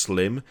relatively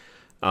slim.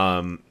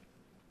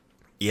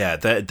 Yeah,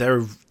 they're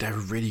a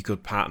really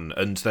good pattern,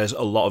 and there's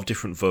a lot of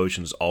different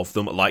versions of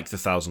them, like the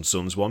Thousand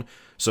Suns one.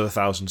 So the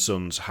Thousand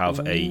Suns have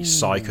a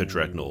Psyker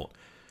Dreadnought.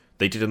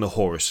 They did in the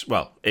Horus,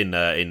 well, in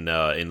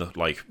the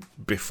like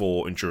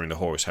before and during the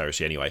Horus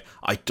Heresy. Anyway,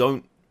 I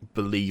don't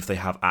believe they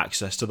have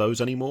access to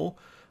those anymore.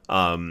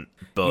 But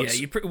yeah,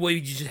 you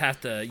probably just have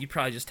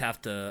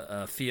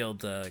to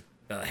field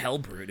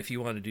Hellbrute if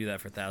you want to do that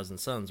for Thousand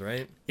Suns,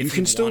 right? You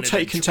can still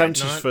take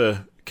Contemptors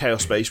for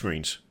Chaos Space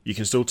Marines. You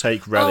can still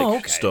take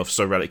Relic stuff,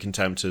 so Relic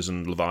Contemptors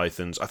and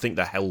Leviathans. I think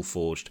they're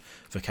Hellforged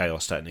for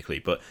Chaos technically,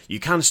 but you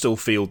can still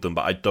field them.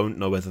 But I don't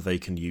know whether they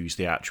can use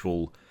the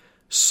actual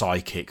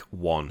Psychic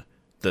one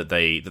that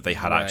they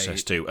had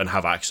access to and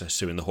have access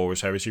to in the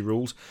Horus Heresy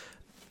rules.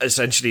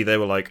 Essentially, they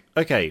were like,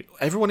 okay,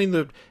 everyone in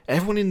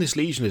this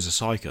legion is a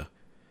Psyker,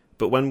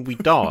 but when we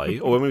die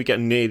or when we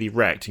get nearly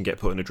wrecked and get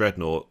put in a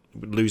dreadnought,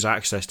 we lose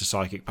access to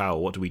psychic power.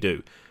 What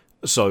do?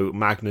 So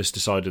Magnus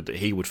decided that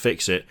he would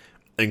fix it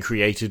and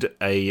created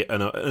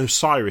an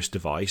Osiris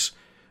device,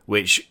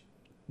 which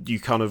you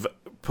kind of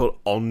put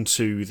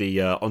onto the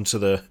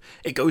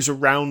it goes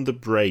around the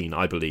brain,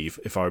 I believe,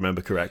 if I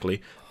remember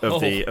correctly, of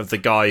the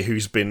guy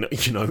who's been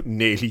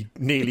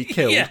nearly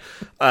killed. Yeah.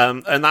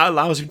 And that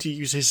allows him to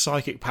use his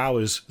psychic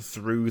powers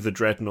through the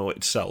dreadnought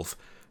itself.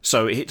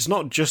 So it's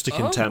not just a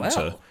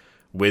Contemptor.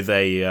 With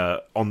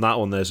on that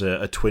one there's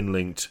a twin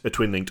linked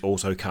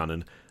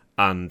autocannon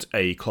and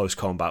a close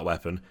combat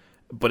weapon,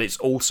 but it's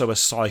also a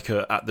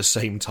Psyker at the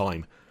same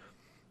time,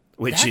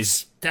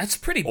 which that's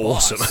pretty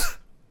awesome. Boss.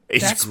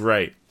 It's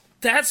great.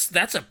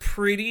 That's a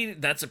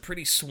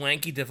pretty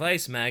swanky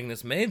device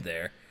Magnus made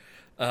there.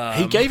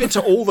 He gave it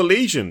to all the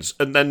legions,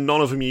 and then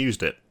none of them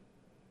used it.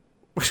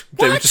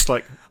 They were just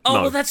like, oh,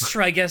 no. well, that's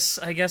true. I guess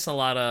a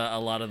lot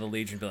of the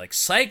legion be like,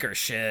 psyker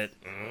shit.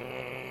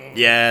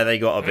 Yeah, they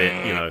got a bit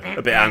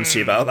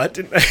antsy about that,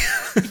 didn't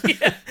they?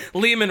 Yeah,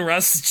 Leman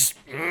Russ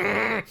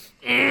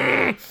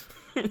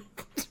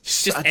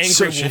is just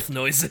angry wolf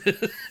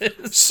noises.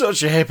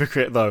 Such a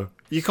hypocrite, though.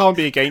 You can't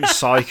be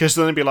against psychers,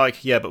 then be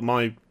like, yeah, but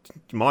my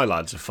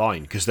lads are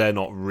fine because they're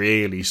not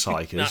really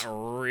psychers. Not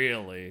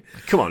really.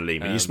 Come on,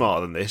 Lehman, you're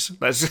smarter than this.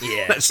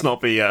 Let's not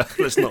be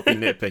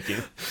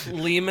nitpicking.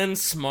 Lehman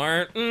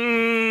smart.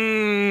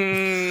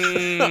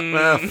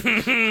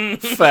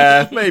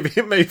 Fair,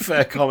 maybe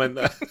fair comment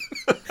there.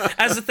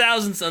 As a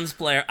Thousand Sons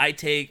player,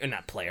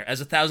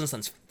 as a Thousand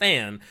Sons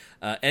fan,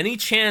 any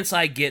chance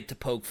I get to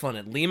poke fun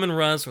at Leman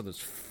Russ or those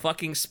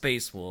fucking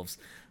Space Wolves,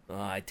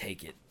 I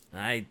take it.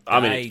 I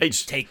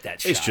take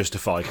that shot. It's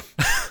justified.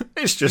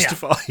 It's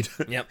justified.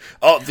 Yeah. Yep.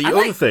 Oh, the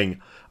other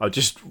thing,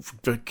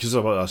 because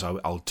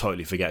I'll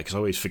totally forget, because I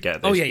always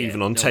forget this,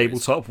 even on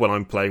tabletop when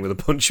I'm playing with a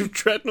bunch of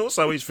dreadnoughts,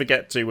 I always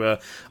forget to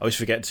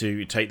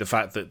take the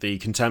fact that the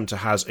Contemptor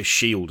has a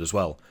shield as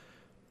well.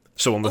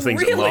 So one of the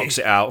things that marks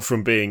it out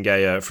from being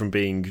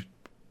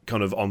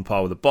kind of on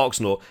par with a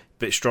Boxnaut, a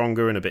bit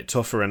stronger and a bit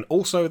tougher, and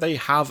also they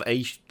have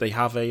a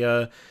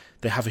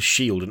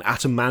shield, an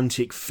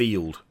adamantic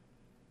field,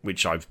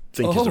 which I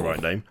think is the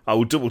right name. I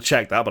will double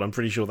check that, but I'm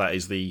pretty sure that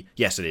is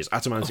yes, it is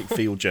adamantic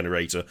field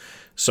generator.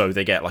 So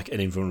they get like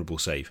an invulnerable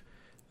save.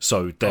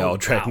 So they are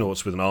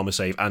dreadnoughts with an armor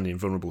save and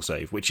invulnerable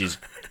save, which is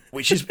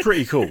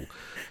pretty cool.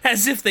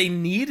 As if they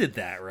needed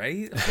that,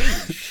 right?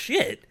 Holy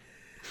shit.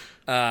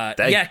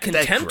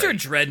 Contemptor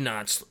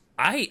dreadnoughts.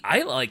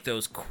 I like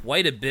those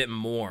quite a bit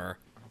more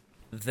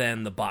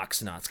than the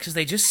Boxnauts because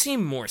they just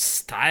seem more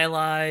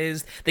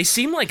stylized. They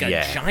seem like a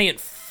giant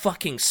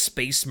fucking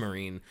space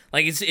marine.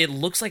 Like it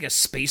looks like a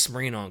space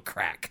marine on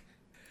crack.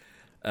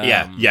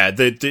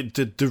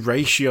 The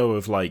ratio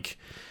of like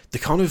the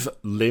kind of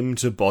limb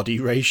to body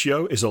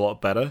ratio is a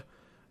lot better.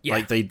 Yeah,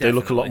 like they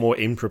look a lot more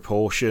in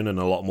proportion and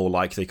a lot more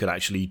like they could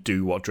actually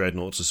do what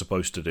dreadnoughts are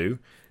supposed to do.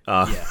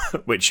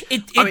 Which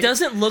it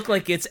doesn't look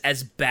like it's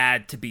as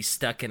bad to be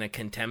stuck in a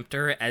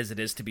Contemptor as it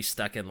is to be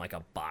stuck in like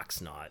a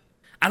Boxnaut.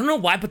 I don't know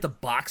why, but the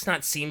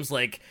Boxnaut seems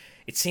like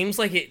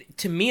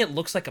to me it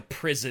looks like a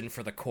prison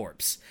for the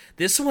corpse.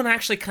 This one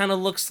actually kind of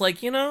looks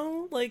like,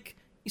 like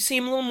you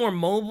seem a little more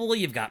mobile,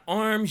 you've got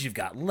arms, you've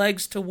got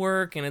legs to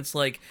work, and it's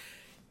like,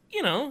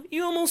 you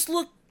almost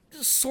look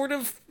sort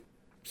of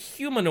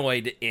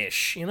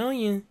humanoid-ish,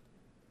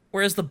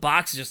 whereas the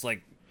box is just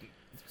like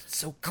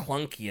so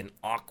clunky and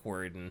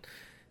awkward, and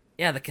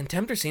the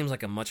Contemptor seems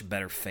like a much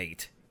better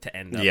fate to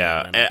end up.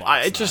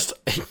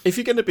 If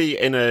you're going to be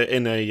in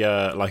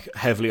a like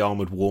heavily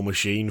armored war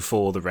machine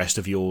for the rest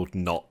of your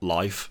not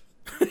life,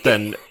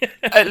 then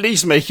at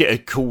least make it a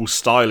cool,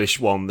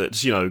 stylish one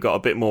that's got a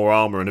bit more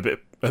armor and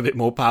a bit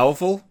more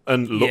powerful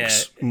and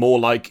looks more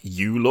like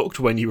you looked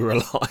when you were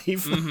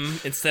alive,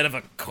 instead of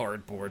a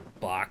cardboard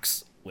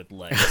box with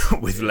legs.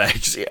 With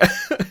legs, yeah.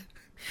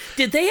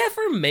 Did they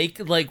ever make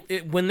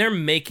when they're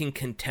making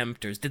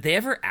Contemptors? Did they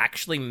ever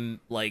actually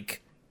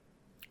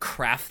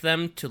craft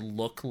them to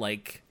look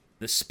like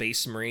the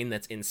Space Marine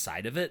that's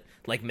inside of it?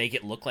 Like make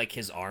it look like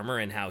his armor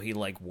and how he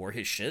wore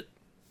his shit?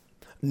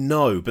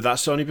 No, but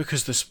that's only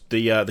because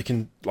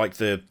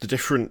the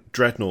different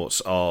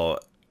dreadnoughts are,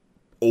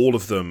 all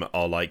of them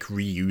are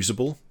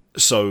reusable.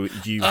 So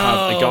you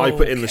have a guy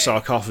put in the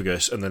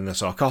sarcophagus, and then the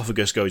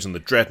sarcophagus goes in the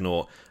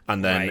dreadnought,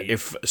 and then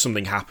if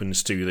something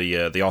happens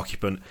to the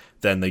occupant,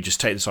 then they just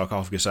take the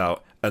sarcophagus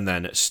out and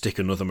then stick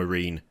another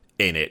marine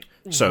in it.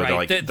 So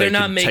they're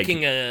not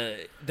making a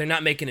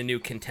new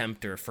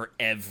Contemptor for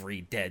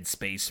every dead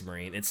space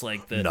marine. It's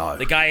like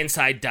the guy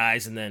inside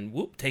dies, and then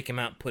whoop, take him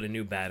out, put a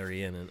new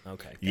battery in, and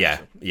okay.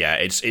 Gotcha. Yeah.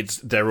 It's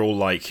they're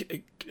all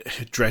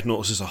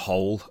dreadnoughts as a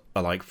whole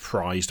are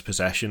prized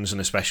possessions,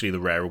 and especially the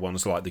rarer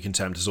ones like the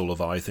Contemptors or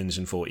Leviathans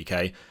in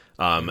 40k.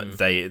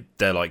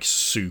 They're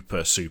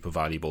super, super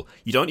valuable.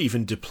 You don't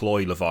even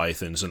deploy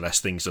Leviathans unless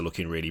things are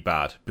looking really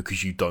bad,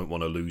 because you don't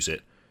want to lose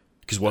it.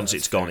 Because once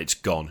it's gone, it's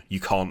gone. You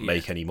can't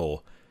make any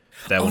more.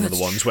 They're one of the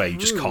ones where you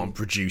just can't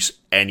produce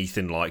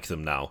anything like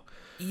them now.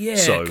 Yeah,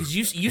 because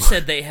you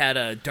said they had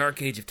a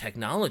Dark Age of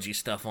Technology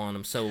stuff on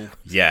them, so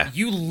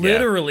you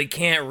literally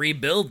can't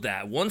rebuild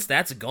that. Once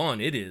that's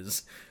gone, it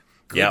is.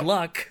 Good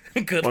luck.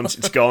 Once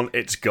it's gone,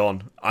 it's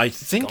gone. I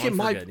think it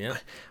might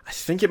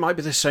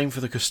be the same for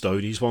the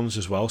Custodes ones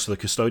as well. So the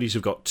Custodes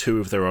have got two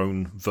of their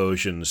own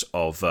versions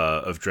of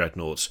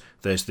dreadnoughts.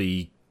 There's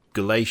the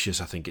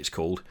Galatius, I think it's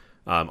called.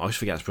 I always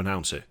forget to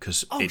pronounce it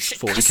because it's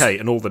 40k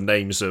and all the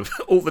names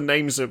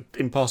are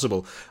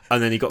impossible.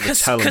 And then you got the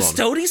Telemon.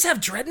 Custodes have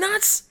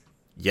dreadnoughts?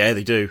 Yeah,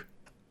 they do.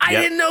 I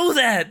didn't know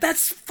that.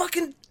 That's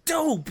fucking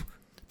dope.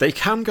 They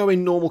can go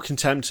in normal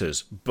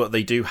Contemptors, but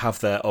they do have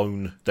their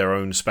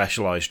own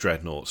specialized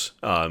dreadnoughts.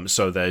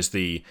 So there's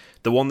the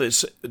one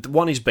is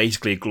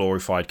basically a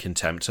glorified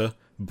Contemptor,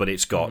 but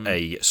it's got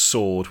a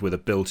sword with a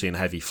built-in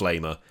heavy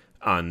flamer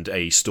and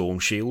a storm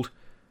shield.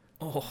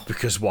 Oh.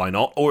 Because why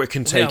not? Or it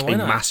can take a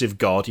massive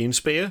Guardian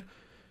Spear.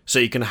 So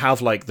you can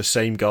have, like, the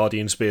same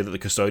Guardian Spear that the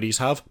Custodians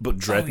have, but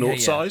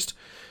Dreadnought-sized,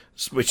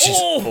 which is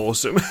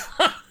awesome.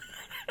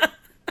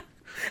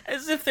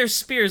 As if their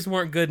spears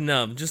weren't good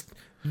enough. Just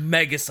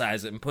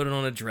mega-size it and put it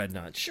on a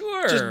Dreadnought.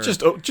 Sure.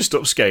 Just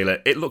upscale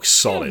it. It looks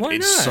solid. Yeah,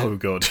 it's so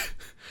good.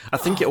 I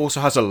think it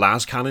also has a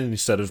las cannon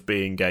instead of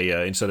being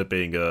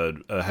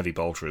a heavy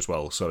bolter as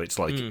well. So it's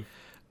like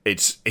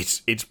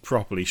it's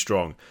properly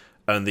strong.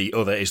 And the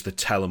other is the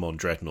Telemon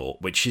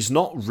Dreadnought, which is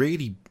not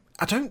really...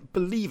 I don't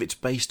believe it's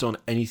based on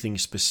anything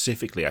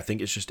specifically. I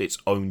think it's just its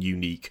own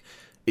unique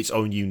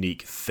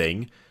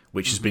thing,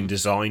 which has been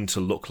designed to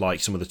look like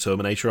some of the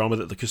Terminator armor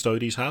that the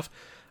Custodians have.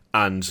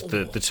 And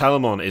the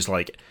Telemon is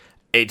like...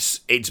 It's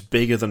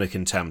bigger than a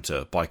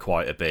Contemptor by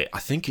quite a bit. I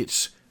think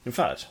it's... In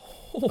fact,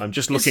 I'm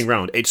just looking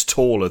around. It's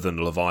taller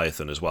than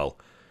Leviathan as well.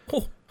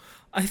 Oh,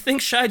 I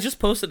think Shai just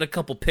posted a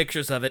couple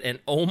pictures of it, and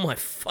oh my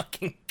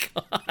fucking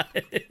god.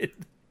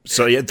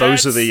 So yeah,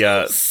 those are the...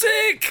 so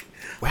sick!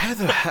 Where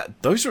the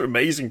heck? Those are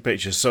amazing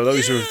pictures. So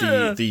those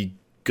are of the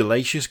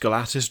Galatius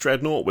Galatis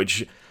Dreadnought,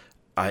 which...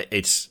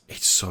 it's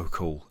so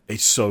cool.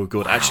 It's so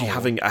good. Wow. Actually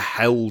having a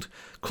held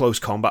close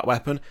combat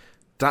weapon,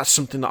 that's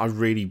something that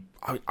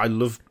I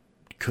love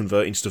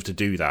converting stuff to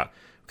do that.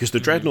 Because the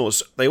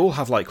Dreadnoughts, they all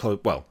have like I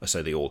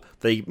say they all.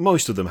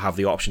 Most of them have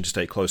the option to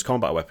take close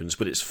combat weapons,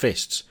 but it's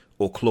fists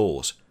or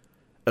claws,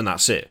 and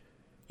that's it.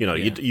 You know,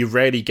 you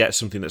rarely get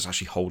something that's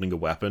actually holding a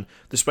weapon.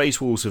 The Space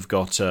Wolves have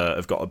got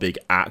a big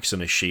axe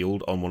and a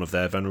shield on one of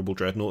their venerable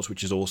Dreadnoughts,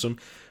 which is awesome.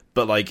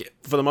 But like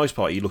for the most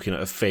part, you're looking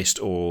at a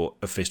fist with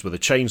a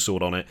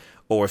chainsword on it,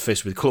 or a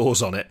fist with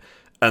claws on it,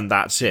 and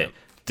that's it.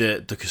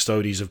 The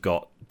Custodians have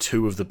got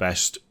two of the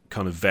best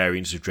kind of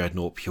variants of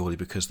Dreadnought purely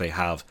because they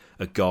have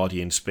a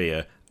Guardian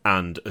Spear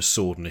and a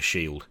sword and a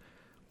shield,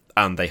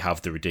 and they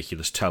have the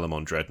ridiculous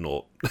Telemon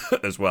Dreadnought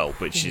as well,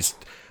 which is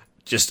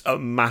just a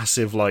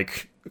massive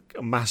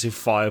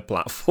fire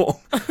platform,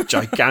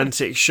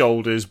 gigantic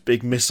shoulders,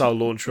 big missile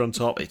launcher on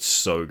top. It's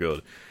so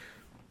good.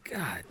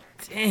 God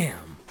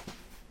damn.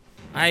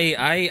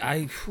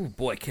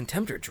 Boy,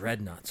 Contemptor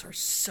Dreadnoughts are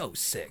so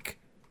sick.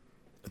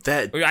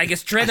 I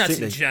guess Dreadnoughts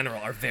in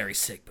general are very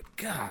sick, but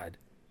God.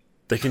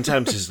 The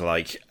Contemptors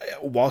are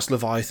whilst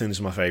Leviathan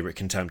is my favourite,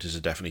 Contemptors are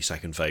definitely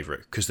second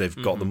favourite, because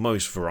they've got the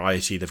most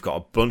variety, they've got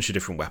a bunch of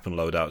different weapon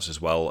loadouts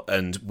as well,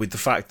 and with the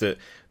fact that,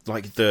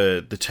 like,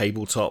 the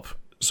tabletop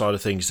side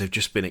of things, they've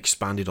just been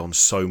expanded on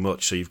so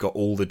much, so you've got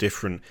all the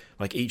different,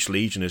 like, each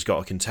Legion has got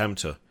a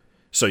Contemptor.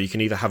 So you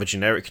can either have a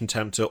generic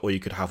Contemptor, or you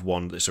could have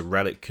one that's a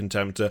relic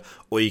Contemptor,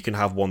 or you can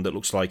have one that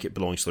looks like it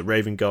belongs to the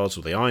Raven Guards,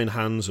 or the Iron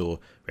Hands, or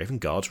Raven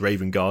Guard,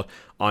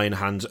 Iron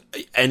Hands,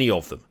 any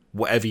of them,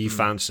 whatever you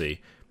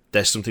fancy.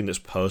 There's something that's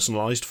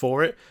personalised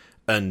for it,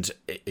 and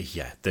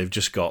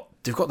they've got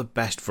the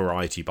best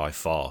variety by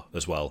far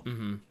as well.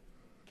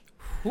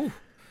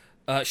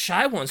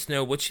 Shai wants to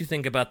know what you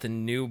think about the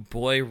new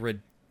boy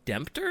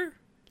Redemptor.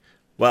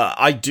 Well,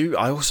 I do.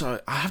 I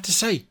have to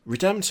say,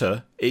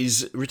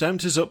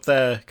 Redemptor's up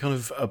there, kind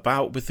of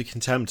about with the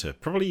Contemptor.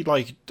 Probably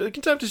the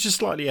Contemptor's just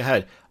slightly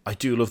ahead. I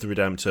do love the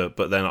Redemptor,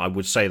 but then I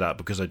would say that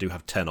because I do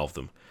have 10 of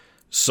them.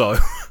 So,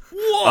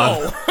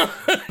 whoa!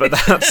 But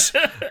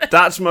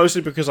that's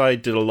mostly because I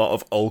did a lot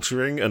of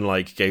altering and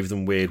gave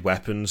them weird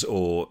weapons.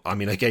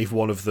 I gave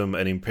one of them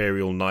an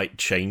Imperial Knight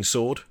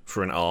chainsword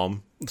for an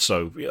arm.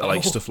 So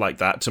stuff like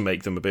that to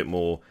make them a bit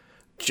more,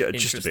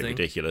 just a bit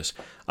ridiculous.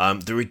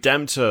 The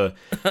Redemptor,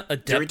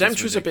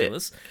 is a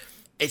bit.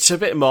 It's a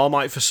bit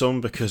Marmite for some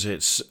because it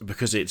is.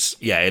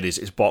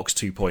 It's Box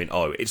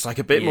 2.0. It's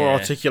a bit more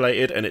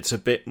articulated and it's a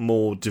bit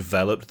more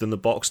developed than the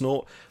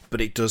Boxnaut,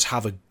 but it does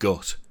have a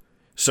gut.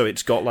 So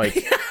it's got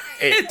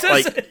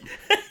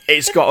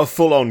it's got a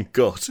full-on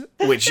gut,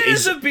 which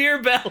is a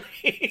beer belly.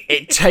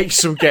 It takes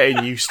some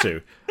getting used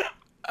to,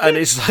 and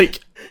it's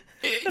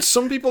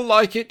some people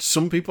like it,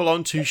 some people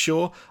aren't too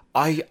sure.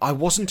 I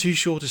wasn't too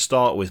sure to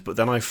start with, but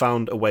then I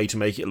found a way to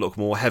make it look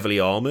more heavily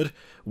armored,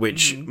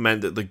 which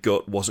meant that the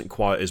gut wasn't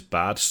quite as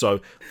bad.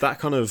 So that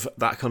kind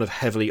of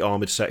heavily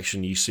armored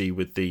section you see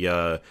with the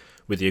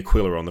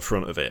Aquila on the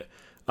front of it,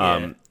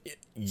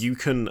 you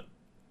can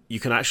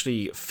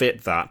actually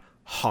fit that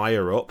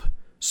higher up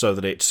so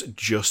that it's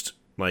just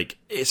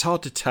it's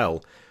hard to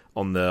tell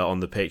on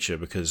the picture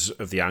because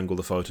of the angle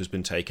the photo's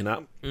been taken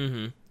at.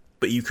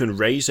 But you can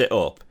raise it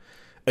up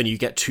and you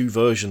get two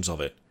versions of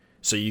it.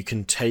 So you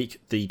can take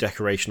the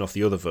decoration off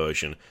the other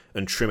version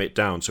and trim it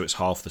down so it's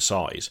half the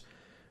size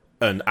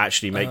and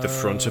actually make the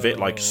front of it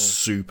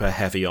super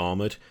heavy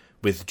armored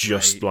with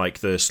just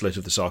the slit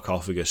of the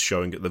sarcophagus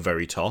showing at the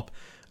very top.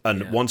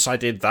 And once I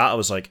did that, I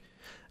was like,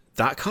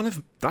 that kind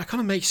of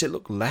makes it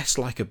look less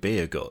like a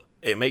beer gut.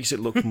 It makes it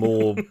look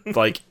more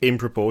in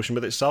proportion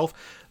with itself.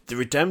 The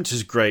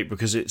Redemptor's great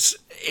because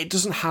it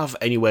doesn't have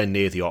anywhere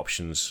near the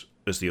options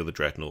as the other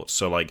Dreadnoughts.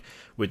 So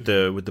with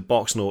the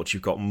Boxnaut,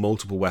 you've got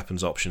multiple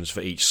weapons options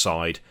for each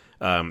side.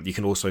 You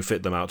can also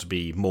fit them out to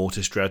be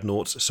Mortis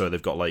Dreadnoughts, so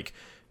they've got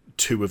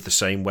two of the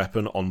same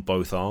weapon on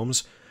both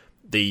arms.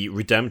 The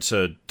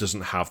Redemptor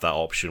doesn't have that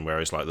option,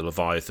 whereas like the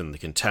Leviathan, the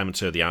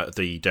Contemptor,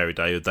 the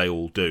Derridaea, they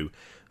all do.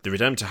 The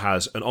Redemptor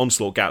has an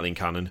Onslaught Gatling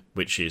Cannon,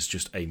 which is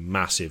just a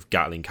massive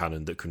Gatling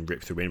cannon that can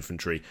rip through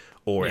infantry,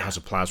 or it has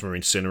a Plasma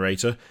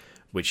Incinerator,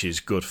 which is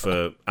good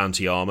for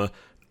anti-armor,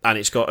 and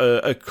it's got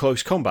a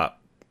close combat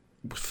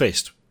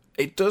fist.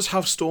 It does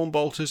have Storm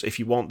Bolters if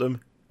you want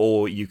them,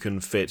 or you can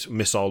fit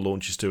missile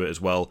launchers to it as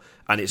well,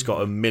 and it's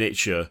got a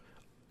miniature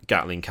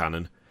Gatling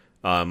cannon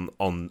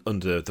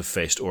under the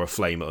fist, or a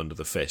flamer under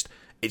the fist.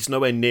 It's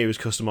nowhere near as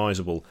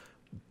customizable,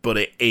 but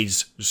it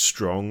is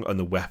strong, and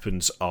the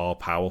weapons are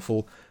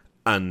powerful.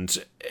 And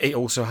it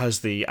also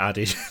has the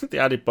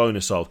added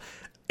bonus of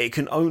it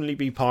can only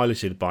be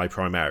piloted by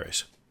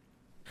Primaris.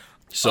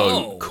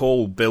 So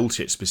Call built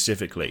it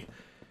specifically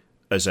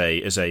as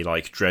a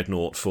like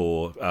dreadnought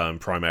for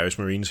Primaris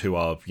Marines who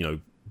are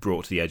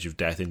brought to the edge of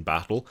death in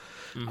battle.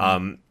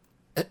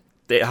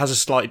 It has a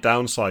slight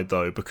downside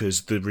though,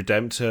 because the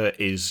Redemptor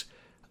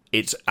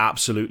it's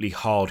absolutely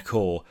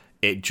hardcore.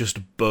 It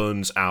just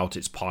burns out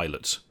its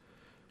pilots.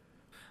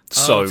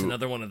 So it's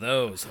another one of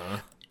those, huh?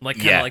 Like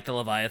kind of like the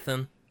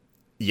Leviathan.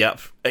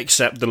 Yep,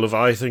 except the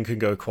Leviathan can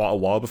go quite a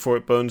while before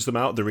it burns them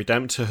out. The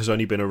Redemptor has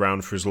only been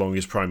around for as long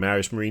as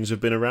Primaris Marines have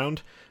been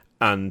around,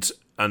 and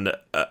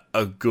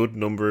a good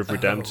number of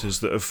Redemptors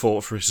that have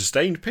fought for a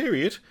sustained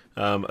period.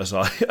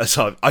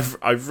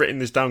 I've written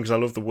this down because I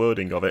love the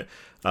wording of it.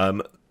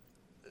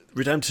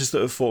 Redemptors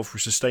that have fought for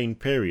a sustained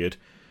period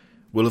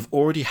will have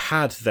already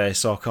had their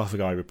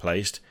sarcophagi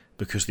replaced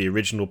because the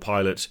original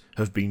pilots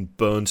have been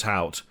burnt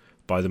out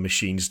by the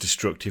machine's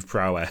destructive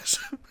prowess.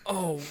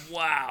 Oh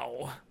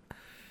wow!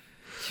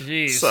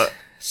 Jeez.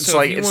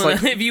 So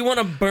if you want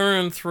to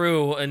burn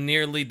through a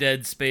nearly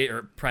dead space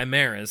or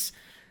Primaris,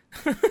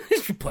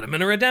 you put him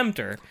in a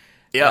Redemptor.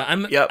 Yeah,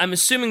 I'm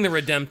assuming the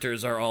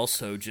Redemptors are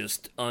also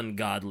just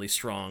ungodly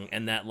strong,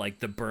 and that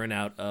like the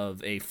burnout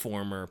of a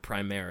former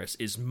Primaris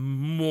is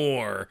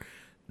more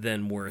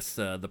than worth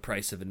the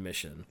price of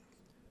admission.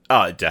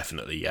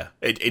 Definitely, yeah.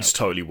 It's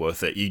totally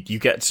worth it. You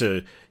get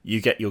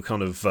your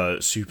kind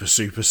of super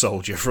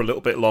soldier for a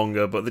little bit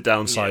longer, but the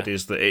downside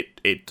is that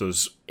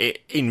it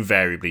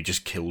invariably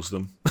just kills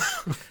them.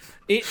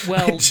 It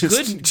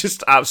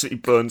just absolutely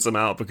burns them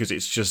out because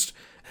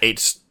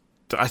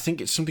I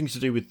think it's something to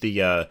do with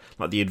the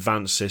the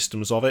advanced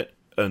systems of it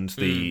and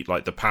the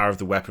the power of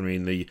the weaponry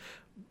and the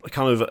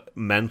kind of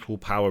mental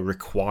power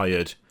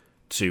required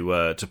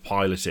to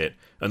pilot it,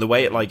 and the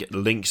way it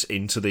links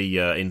into the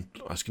I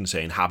was going to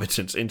say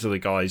inhabitants into the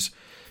guy's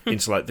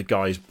the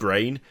guy's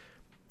brain.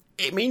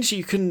 It means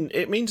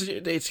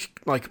it's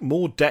like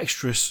more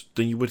dexterous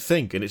than you would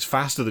think, and it's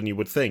faster than you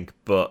would think,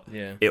 but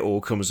it all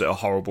comes at a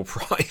horrible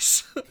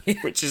price.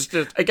 Which is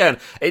just, again,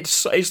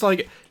 it's just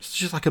like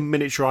a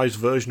miniaturized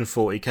version of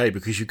 40k,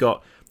 because you've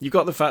got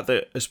the fact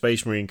that a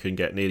Space Marine can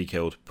get nearly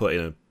killed, put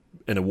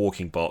in a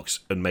walking box,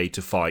 and made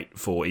to fight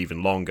for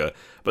even longer.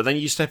 But then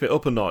you step it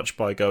up a notch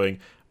by going,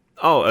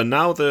 and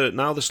now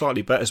the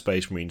slightly better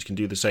Space Marines can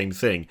do the same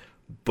thing,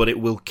 but it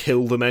will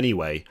kill them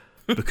anyway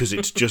because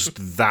it's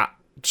just that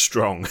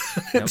strong.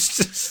 It's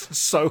just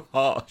so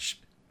harsh.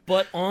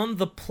 But on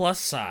the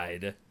plus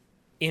side,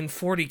 in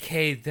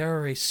 40k there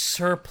are a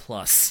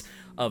surplus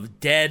of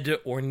dead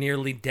or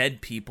nearly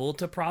dead people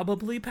to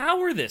probably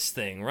power this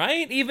thing,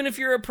 right? Even if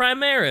you're a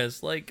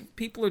Primaris, like,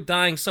 people are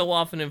dying so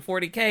often in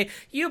 40k,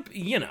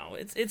 you know,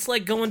 it's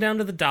like going down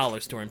to the dollar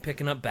store and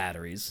picking up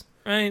batteries,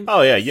 right?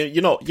 Oh yeah,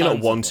 you're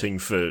not wanting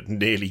for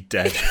nearly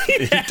dead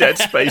dead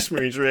Space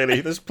Marines,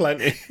 really. There's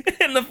plenty.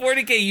 In the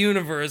 40k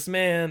universe,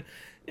 man,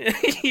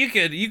 you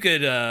could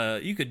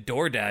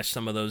DoorDash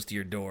some of those to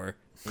your door.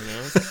 You know?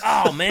 It's like,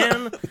 oh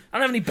man, I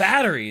don't have any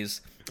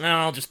batteries.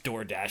 I'll just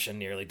DoorDash a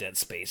nearly dead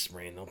Space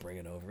Marine. They'll bring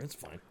it over. It's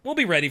fine. We'll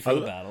be ready for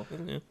the battle.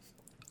 Yeah.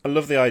 I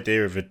love the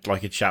idea of a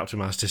chapter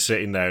master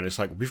sitting there, and it's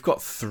like, we've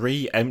got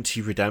 3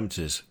 empty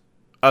Redemptors.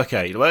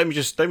 Okay, let me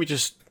just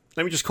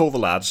call the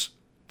lads.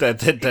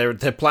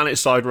 They're planet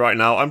side right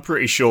now. I'm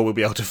pretty sure we'll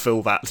be able to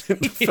fill that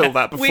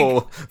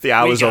before the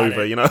hour's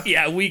over. You know?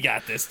 Yeah, we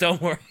got this.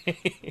 Don't worry.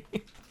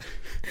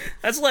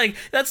 That's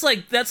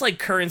like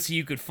currency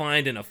you could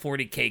find in a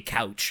 40k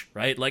couch,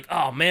 right? Like,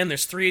 oh man,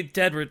 there's 3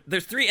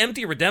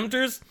 empty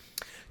Redemptors.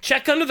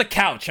 Check under the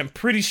couch. I'm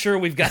pretty sure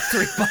we've got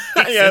 3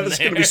 bodies. Yeah, there's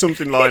going to be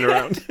something lying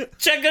around.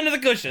 Check under the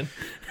cushion.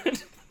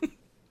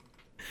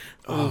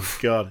 Oh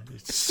god,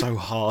 it's so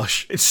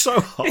harsh. It's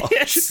so harsh.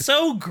 It's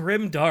so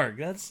grim dark.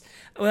 That's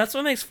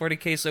what makes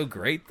 40k so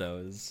great, though.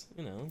 Is,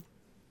 you know,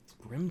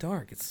 grim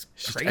dark. It's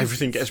crazy.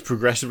 Everything gets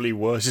progressively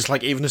worse. It's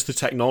like, even as the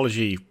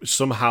technology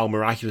somehow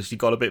miraculously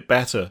got a bit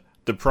better,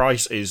 the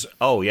price is,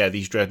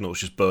 these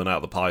dreadnoughts just burn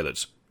out the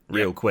pilots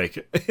real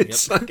quick.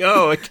 It's like,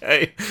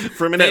 okay.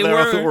 For a minute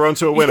I thought we were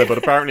onto a winner, but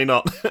apparently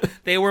not.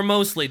 They were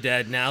mostly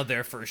dead. Now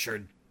they're for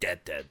sure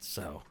dead.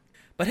 So,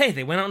 but hey,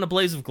 they went out in a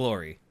blaze of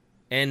glory,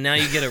 and now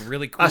you get a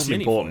really cool. That's the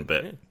important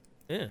bit.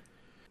 Yeah.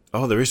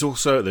 Oh, there is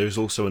also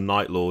a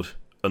Night Lord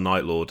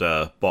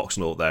box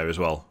note there as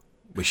well.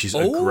 which is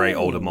a great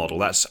older model.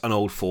 That's an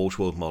old Forge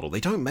World model. They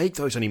don't make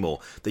those anymore.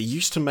 They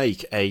used to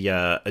make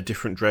a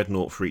different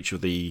dreadnought for each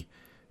of the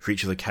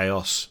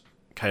Chaos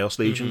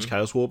Legions,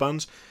 Chaos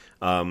Warbands,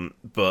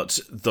 but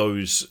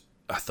those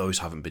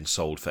haven't been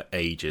sold for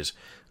ages.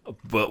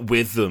 But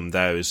with them,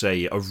 there is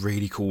a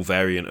really cool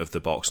variant of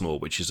the Boxnaut,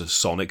 which is a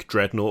Sonic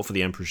Dreadnought for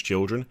the Emperor's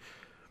Children,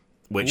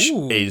 which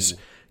is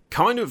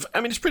kind of,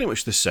 I mean, it's pretty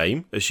much the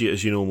same as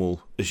your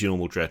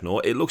normal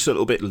Dreadnought. It looks a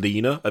little bit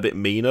leaner, a bit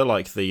meaner.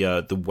 Like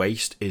the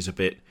waist is a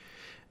bit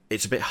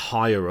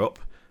higher up,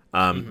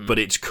 but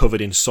it's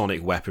covered in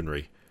Sonic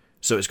weaponry.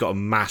 So it's got a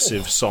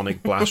massive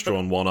Sonic blaster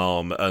on one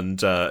arm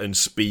and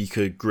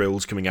speaker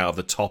grills coming out of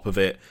the top of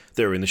it.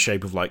 They're in the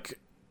shape of like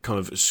kind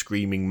of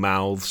screaming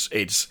mouths.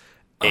 It's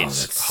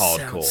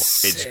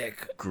hardcore. It's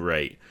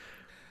great.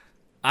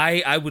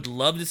 I would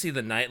love to see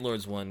the Night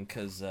Lords one,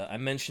 because I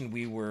mentioned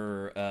we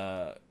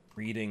were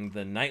reading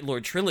the Night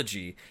Lord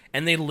trilogy,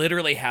 and they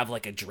literally have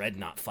like a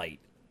Dreadnought fight.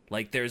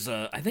 Like there's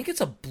I think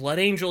it's a Blood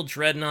Angel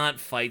Dreadnought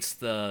fights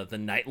the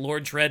Night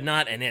Lord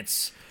Dreadnought, and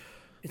it's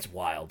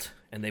wild.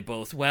 And they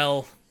both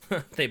kill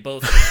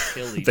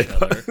each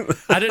other.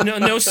 I don't know,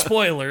 no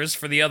spoilers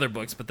for the other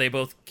books, but they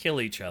both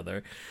kill each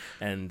other,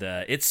 and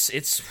I'm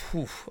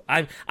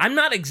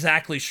not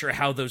exactly sure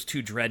how those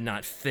two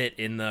Dreadnought fit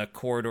in the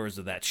corridors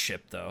of that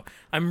ship, though.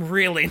 I'm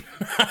really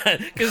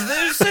not, because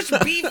they're such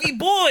beefy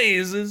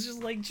boys. It's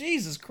just like,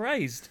 Jesus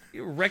Christ,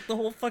 you wrecked the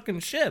whole fucking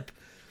ship.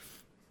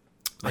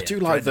 I do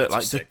like that.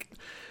 Like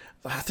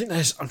I think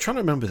there's. I'm trying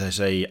to remember. I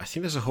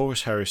think there's a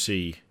Horus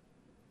Heresy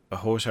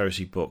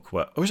book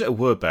where, or is it a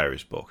Word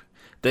Bearers book?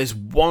 There's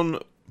one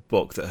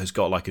book that has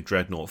got like a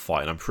Dreadnought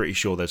fight, and I'm pretty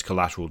sure there's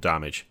collateral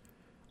damage,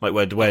 like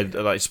where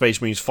like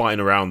Space Marines fighting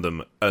around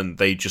them and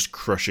they just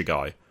crush a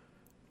guy,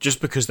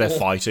 just because they're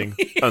fighting,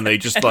 and they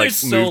just like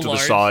move to the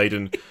side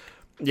and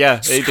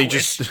they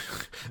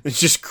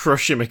just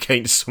crush him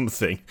against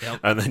something,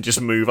 and then just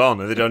move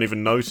on, and they don't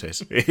even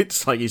notice.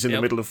 It's like he's in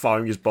the middle of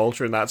firing his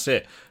bolter, and that's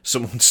it.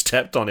 Someone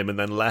stepped on him and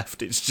then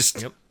left. It's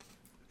just.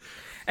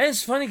 And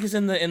it's funny because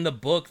in the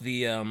book,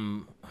 the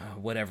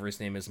whatever his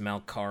name is,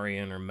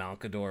 Malkarian or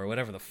Malkador or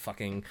whatever the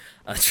fucking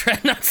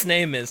Dreadnought's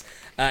name is,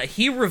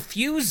 he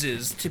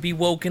refuses to be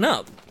woken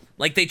up.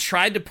 Like they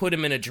tried to put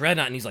him in a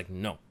Dreadnought, and he's like,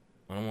 "No,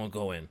 I don't want to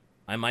go in.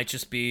 I might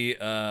just be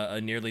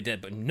nearly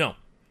dead, but no,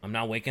 I'm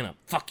not waking up.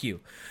 Fuck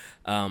you."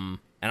 And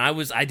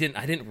I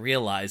didn't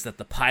realize that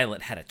the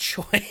pilot had a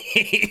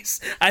choice.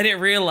 I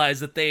didn't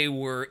realize that they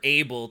were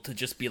able to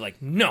just be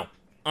like, "No,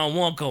 I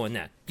won't go in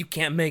that. You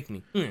can't make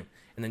me."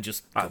 And then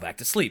just go back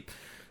to sleep.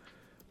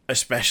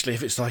 Especially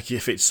if it's like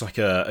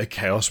a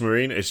Chaos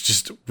Marine, it's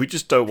just we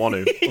just don't want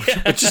to.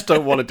 I just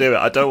don't want to do it.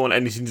 I don't want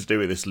anything to do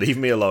with this. Leave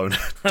me alone.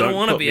 I don't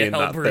want to be a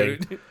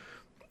Hellbrute.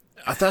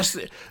 That's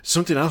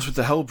something else with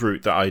the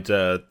Hellbrute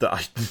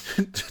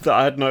that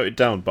I had noted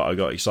down, but I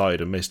got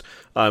excited and missed.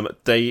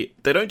 They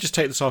don't just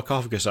take the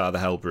sarcophagus out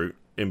of the Hellbrute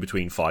in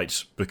between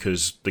fights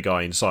because the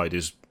guy inside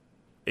is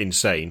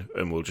insane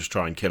and will just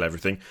try and kill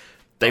everything.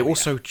 They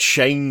also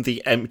chain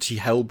the empty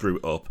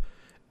Hellbrute up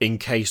in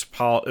case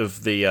part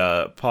of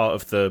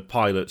the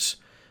pilot's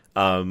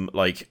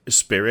like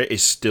spirit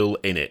is still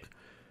in it,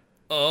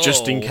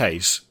 just in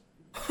case,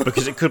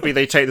 because it could be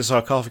they take the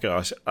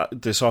sarcophagus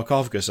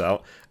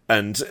out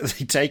and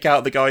they take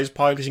out the guy who's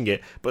piloting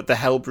it, but the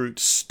Hellbrute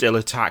still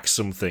attacks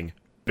something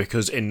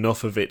because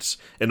enough of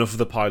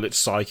the pilot's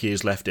psyche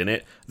is left in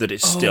it that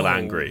it's still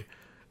angry,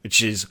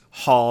 which is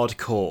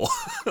hardcore.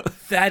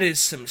 That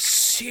is some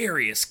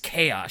serious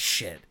chaos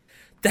shit.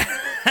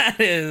 That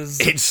is...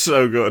 It's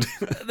so good.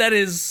 That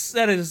is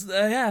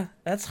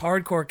that's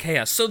hardcore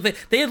chaos. So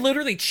they are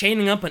literally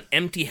chaining up an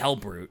empty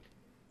Hellbrute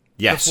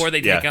before they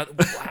take out...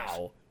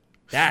 Wow.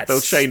 They'll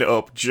chain it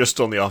up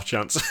just on the off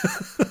chance.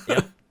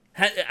 Yep.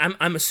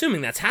 I'm assuming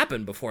that's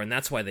happened before, and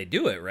that's why they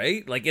do it,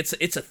 right? Like, it's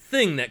a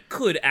thing that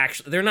could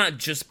actually... They're not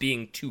just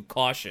being too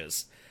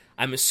cautious.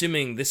 I'm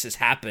assuming this has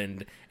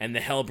happened, and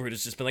the Hellbrute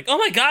has just been like, "Oh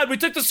my god, we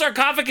took the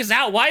sarcophagus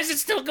out! Why is it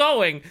still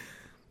going?"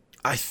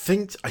 I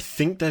think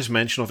there's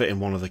mention of it in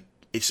one of the...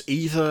 It's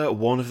either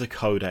one of the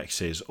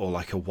codexes or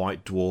like a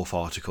White Dwarf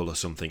article or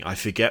something. I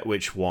forget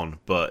which one,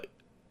 but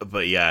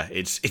yeah,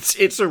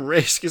 it's a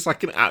risk. It's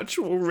like an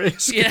actual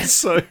risk. Yeah.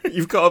 So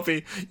you've got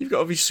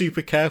to be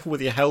super careful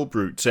with your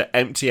Hellbrute to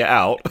empty it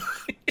out.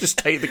 Just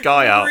take the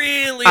guy out,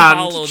 really and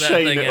hollow that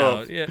chain thing it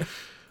out. up. Yeah.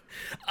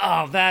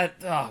 That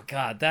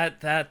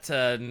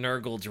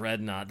Nurgle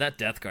Dreadnought, that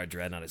Death Guard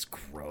Dreadnought is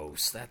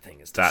gross. That thing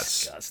is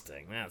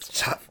disgusting.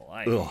 That's awful.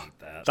 I hate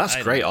that.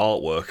 That's great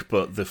artwork,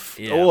 but the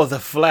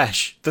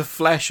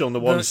flesh on the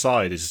one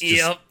side is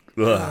just...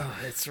 Yep.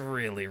 It's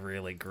really,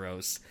 really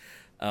gross.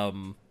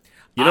 You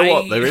know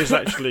what? There is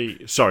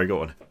actually... Sorry,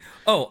 go on.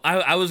 Oh,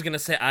 I was going to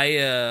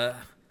say,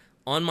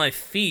 on my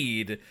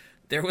feed,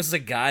 there was a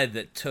guy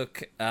that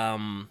took...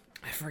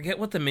 I forget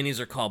what the minis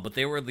are called, but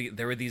there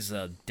were these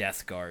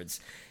Death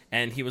Guards,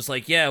 and he was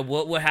like, "Yeah,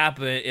 what would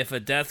happen if a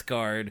Death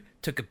Guard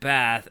took a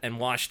bath and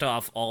washed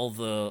off all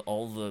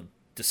the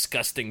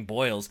disgusting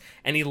boils,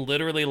 and he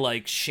literally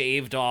like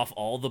shaved off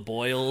all the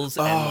boils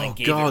and Oh, like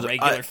gave God, it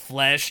regular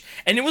flesh,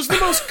 and it was the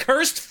most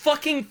cursed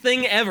fucking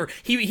thing ever.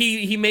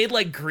 He made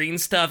like green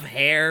stuff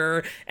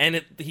hair,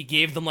 and he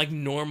gave them like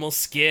normal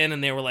skin,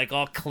 and they were like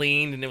all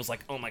cleaned, and it was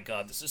like, oh my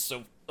god, this is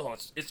so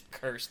it's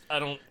cursed.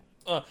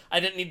 I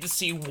didn't need to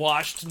see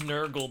washed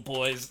Nurgle,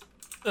 boys.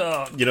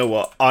 You know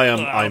what?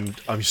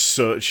 I'm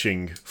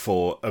searching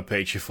for a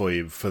picture for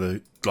you for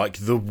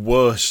the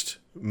worst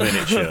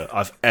miniature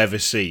I've ever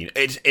seen.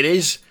 It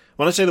is,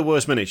 when I say the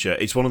worst miniature,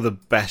 it's one of the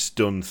best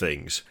done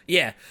things.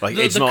 Yeah, like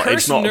the it's not cursed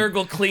it's not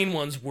Nurgle clean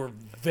ones were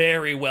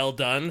very well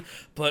done,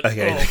 but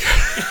okay.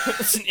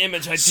 it's an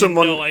image I didn't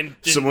know I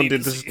didn't need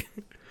to see.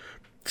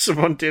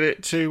 Someone did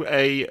it to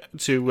a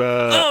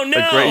oh,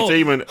 no! a Great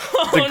Demon.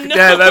 Oh, no!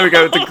 Yeah, there we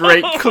go. The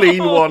Great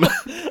Clean one.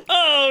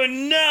 Oh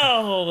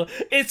no!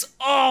 It's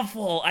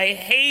awful. I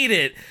hate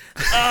it.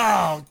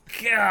 Oh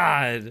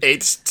god!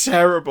 It's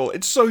terrible.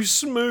 It's so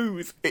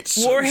smooth. It's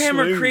so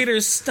Warhammer smooth.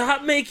 creators,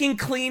 stop making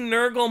clean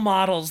Nurgle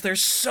models. They're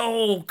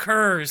so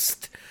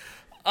cursed.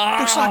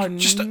 Looks Oh like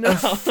just no! a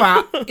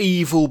fat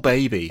evil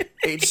baby.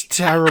 It's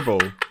terrible.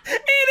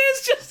 It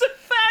is just a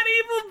fat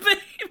evil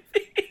baby.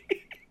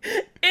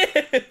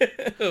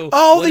 Ew.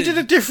 Oh, What they is- did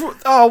a different.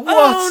 Oh, what?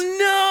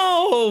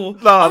 Oh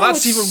no! No,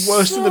 that's it's even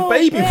worse than the so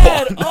baby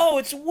bad. one. Oh,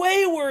 it's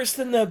way worse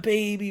than the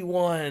baby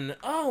one.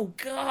 Oh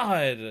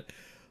god.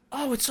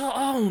 Oh, it's all.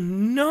 Oh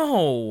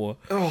no.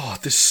 Oh,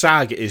 the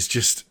sag is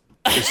just.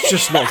 It's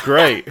just not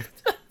great.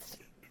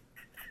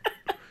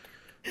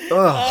 Ugh.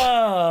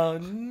 Oh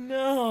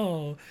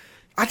no.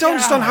 I don't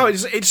understand how God.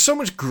 it's so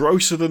much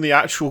grosser than the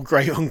actual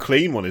Great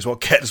Unclean one is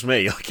what gets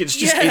me. Like, it's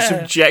just, it's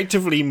Yeah.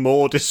 objectively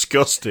more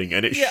disgusting,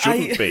 and it Yeah,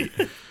 shouldn't be.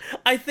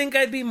 I think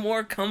I'd be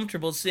more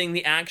comfortable seeing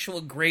the actual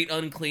Great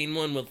Unclean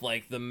one with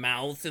like the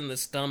mouth and the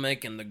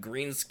stomach and the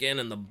green skin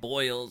and the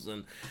boils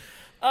and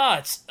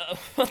it's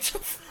what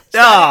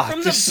the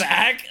from the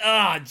back.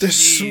 The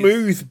Jeez.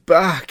 smooth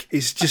back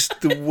is just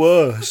the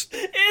worst.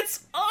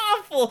 It's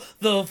awful.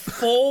 The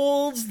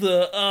folds,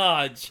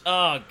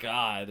 oh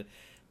god.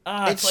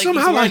 It's like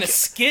somehow he's wearing like- a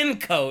skin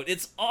coat.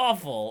 It's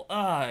awful.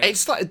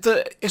 It's like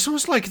it's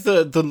almost like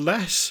the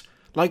less,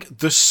 like,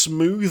 the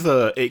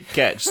smoother it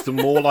gets, the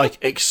more like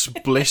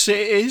explicit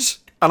it is.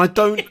 And I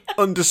don't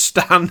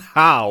understand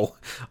how.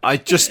 I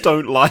just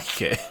don't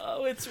like it.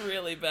 Oh, it's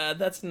really bad.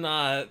 That's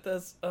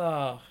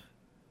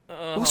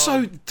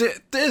Also,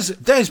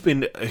 there's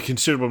been a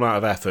considerable amount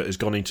of effort has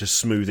gone into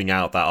smoothing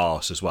out that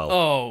arse as well.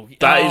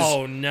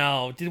 Oh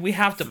no! Did we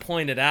have to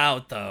point it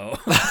out though?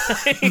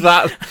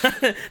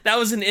 That That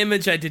was an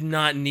image I did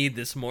not need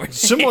this morning.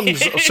 someone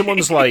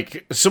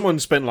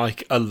spent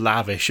like a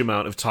lavish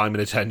amount of time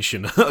and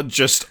attention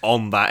just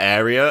on that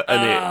area,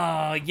 and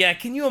Oh yeah!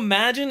 Can you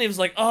imagine? It was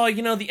like,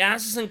 the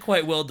ass isn't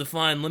quite well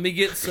defined. Let me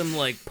get some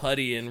like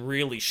putty and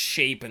really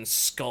shape and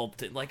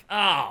sculpt it. Like,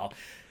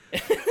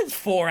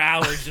 4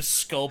 hours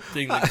just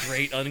sculpting the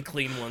Great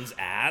Unclean One's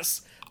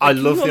ass. Like, I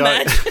love can you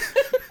the imagine?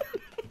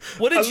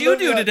 What did you love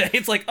do that. today?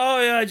 It's like,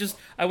 I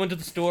went to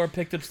the store,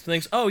 picked up some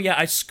things. Oh yeah,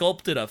 I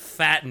sculpted a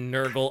fat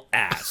Nurgle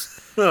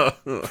ass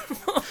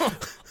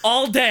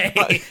all day.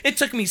 It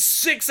took me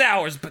 6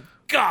 hours, but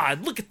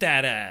God, look at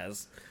that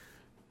ass.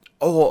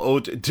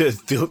 or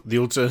the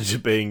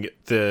alternative being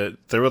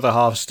their other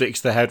half sticks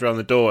their head around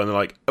the door and they're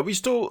like, are we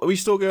still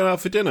going out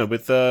for dinner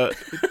with out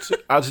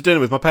to dinner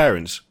with my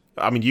parents?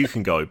 I mean, you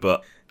can go,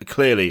 but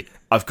clearly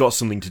I've got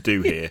something to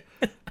do here.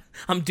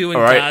 I'm doing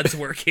All right. God's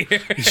work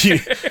here.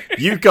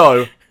 You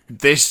go.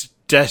 This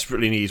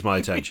desperately needs my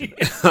attention.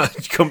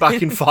 Come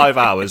back in 5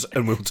 hours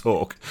and we'll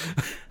talk.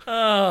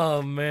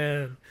 Oh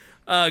man,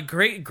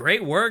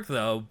 great work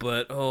though.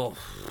 But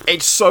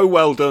It's so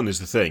well done is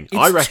the thing. it's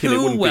I reckon too it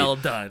wouldn't well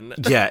be. done.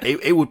 Yeah,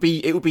 it would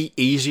be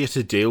easier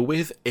to deal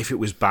with if it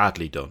was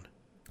badly done.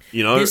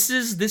 You know, This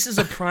is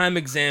a prime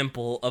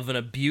example of an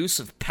abuse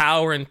of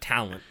power and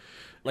talent.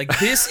 Like,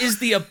 this is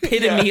the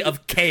epitome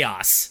of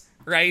chaos,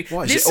 right?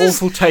 what is this it?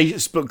 Awful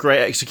taste but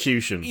great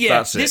execution.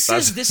 Yeah, That's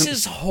it. this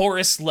is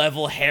Horus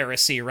level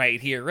heresy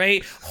right here,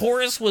 right?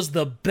 Horus was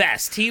the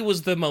best. He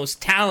was the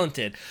most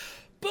talented.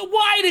 But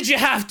why did you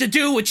have to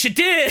do what you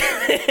did?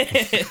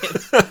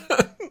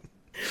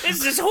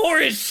 This is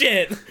Horus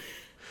shit.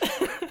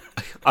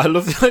 I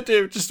love the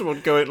idea of just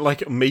someone going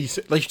like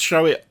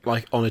show it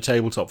like on a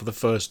tabletop for the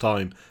first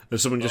time, and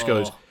someone just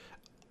goes,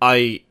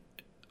 I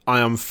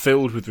am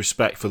filled with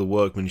respect for the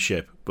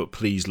workmanship, but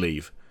please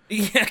leave.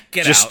 Yeah,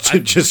 get Just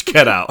out. just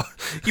get out.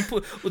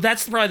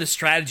 That's probably the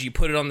strategy. You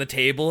put it on the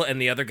table,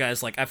 and the other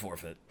guy's like, I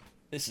forfeit.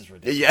 This is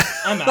ridiculous. Yeah,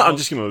 I'm out. I'm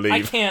just gonna I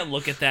leave. can't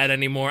look at that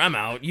anymore. I'm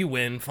out. You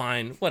win.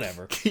 Fine.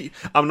 Whatever.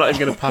 I'm not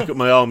even gonna pack up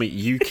my army.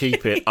 You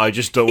keep it. I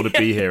just don't want to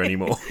be here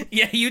anymore.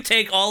 Yeah, you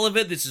take all of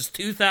it. This is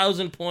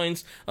 2,000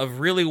 points of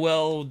really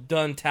well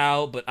done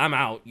Tau, but I'm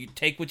out. You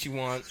take what you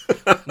want.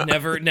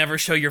 Never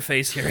show your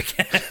face here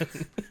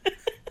again.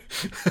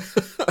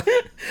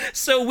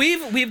 So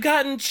we've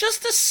gotten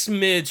just a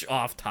smidge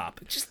off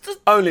topic,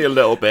 only a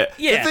little bit.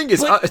 Yeah, the thing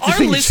is, but our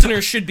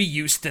listeners should be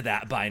used to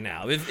that by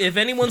now. If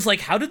anyone's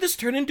like, "How did this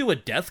turn into a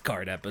Death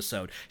Guard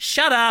episode?"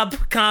 Shut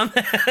up,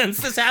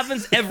 comments. This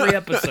happens every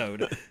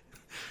episode.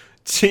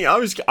 See, I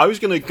was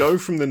going to go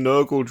from the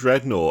Nurgle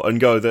Dreadnought and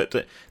go that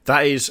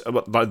is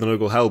like the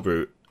Nurgle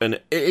Hellbrute, and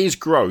it is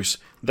gross.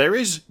 There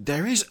is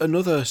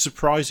another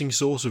surprising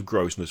source of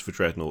grossness for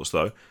Dreadnoughts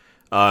though,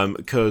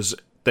 because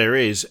there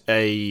is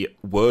a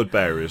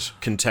Wordbearer's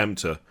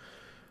Contemptor,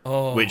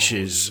 which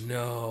is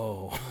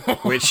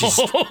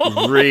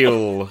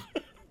real,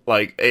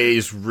 like it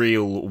is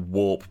real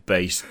warp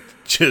based,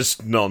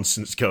 just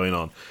nonsense going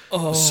on.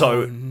 Oh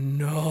so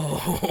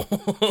no,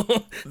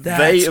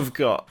 they have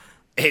got.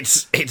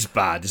 It's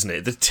bad, isn't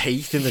it? The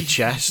teeth in the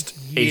chest.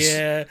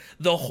 Yeah,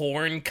 the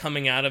horn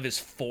coming out of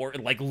his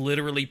like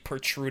literally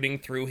protruding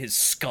through his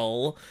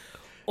skull.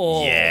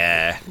 Oh.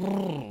 Yeah,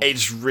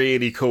 it's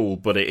really cool,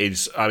 but it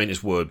is. I mean, it's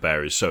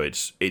Wordbearers, so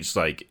it's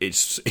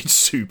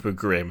super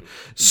grim.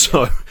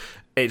 So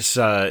it's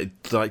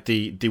like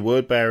the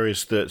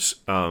Wordbearers that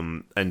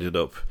ended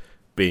up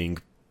being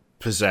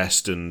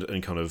possessed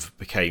and kind of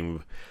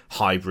became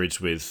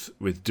hybrids with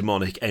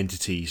demonic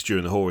entities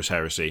during the Horus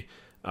Heresy.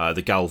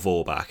 The Gal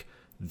Vorbak,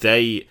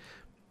 they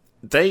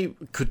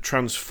could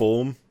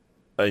transform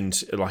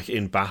and like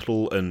in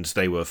battle, and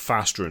they were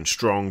faster and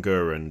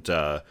stronger, and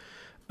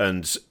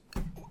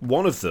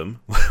one of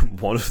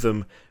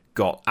them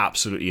got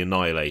absolutely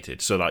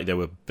annihilated. So like they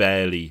were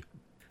barely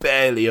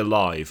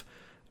alive,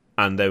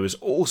 and there was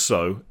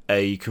also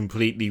a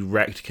completely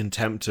wrecked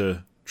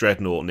Contemptor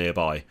Dreadnought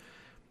nearby.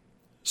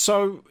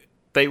 So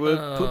they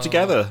were put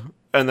together,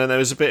 and then there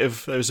was a bit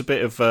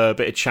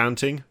of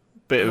chanting.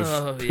 Bit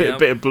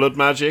of blood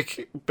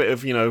magic, bit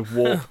of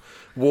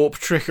warp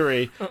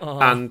trickery,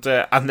 and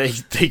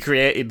they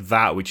created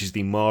that, which is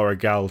the Mara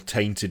Gal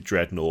Tainted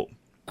Dreadnought.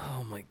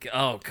 Oh my god!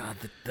 Oh god!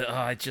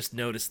 I just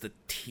noticed the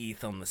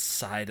teeth on the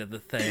side of the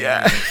thing.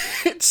 Yeah,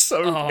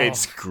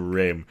 it's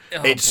grim.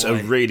 It's a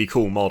really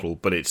cool model,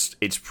 but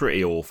it's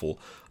pretty awful.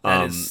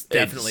 That is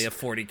definitely a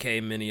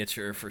 40k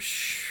miniature for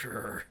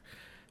sure.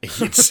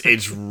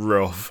 It's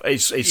rough.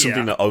 It's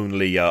something that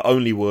only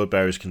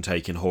Wordbearers can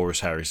take in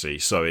Horus Heresy.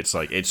 So it's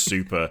like it's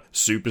super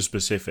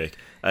specific.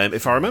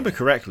 If I remember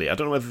correctly, I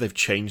don't know whether they've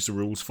changed the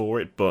rules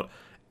for it, but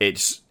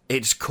it's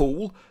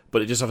cool.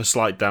 But it does have a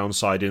slight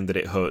downside in that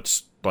it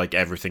hurts like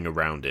everything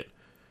around it.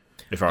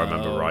 If I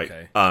remember right,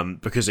 okay.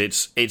 Because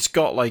it's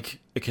got like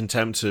a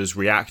Contemptor's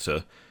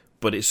reactor,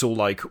 but it's all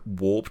like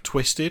warp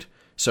twisted.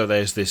 So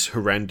there's this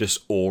horrendous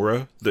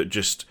aura that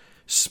just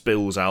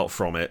spills out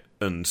from it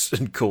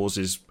and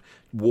causes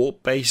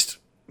warp-based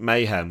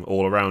mayhem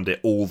all around it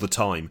all the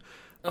time.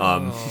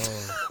 Wow,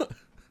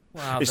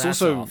 it's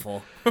that's also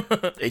awful.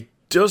 It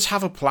does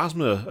have a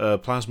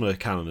plasma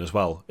cannon as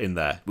well in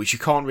there, which you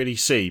can't really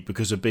see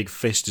because a big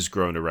fist has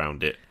grown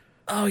around it.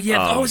 Oh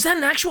yeah. Is that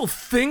an actual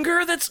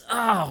finger? That's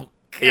God.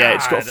 Yeah,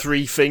 it's got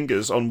 3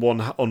 fingers on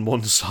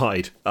one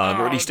side,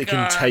 or at least it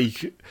can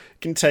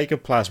take a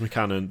plasma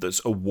cannon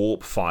that's a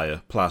warp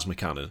fire plasma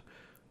cannon.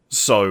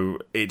 So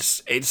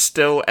it's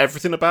still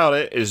everything about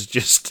it is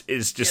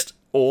just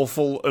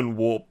awful and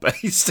warp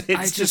based.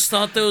 I just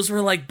thought those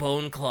were like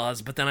bone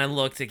claws, but then I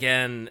looked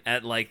again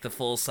at like the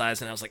full size,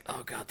 and I was like,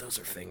 oh god, those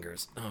are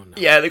fingers. Oh no.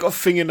 Yeah, they got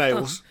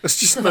fingernails. There's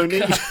just no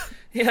need.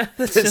 Yeah,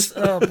 that's just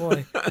oh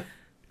boy.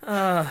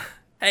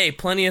 Hey,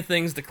 plenty of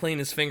things to clean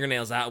his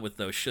fingernails out with,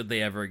 though. Should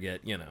they ever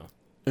get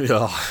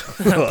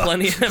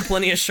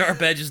plenty of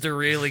sharp edges to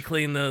really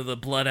clean the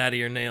blood out of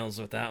your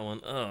nails with that one.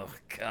 Oh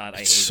god, I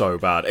hate it's so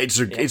bad. It's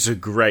a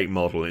great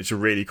model. It's a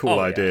really cool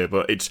idea,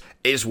 but it's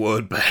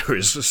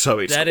Wordbearers, so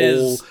it's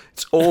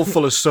all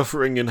full of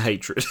suffering and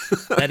hatred.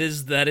 that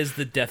is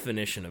the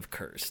definition of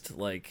cursed.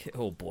 Like,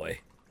 oh boy.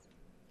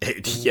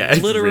 It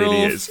Literal,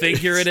 really is.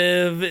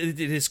 Figurative. It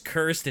is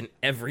cursed in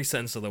every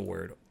sense of the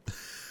word.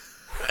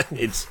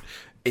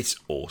 It's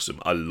awesome.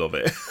 I love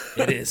it.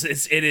 It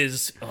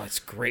is. Oh, it's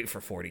great for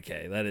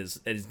 40k. That is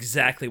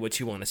exactly what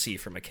you want to see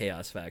from a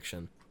Chaos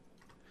faction.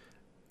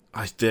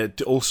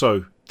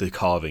 Also, the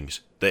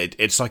carvings.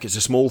 It's like it's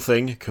a small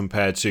thing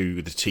compared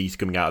to the teeth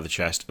coming out of the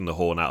chest and the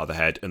horn out of the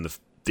head and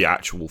the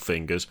actual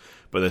fingers.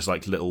 But there's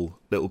like little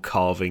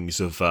carvings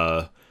of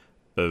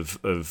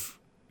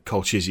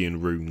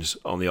Colchizian runes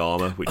on the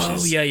armor, which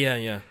is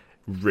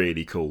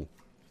really cool.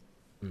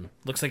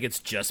 Looks like it's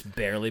just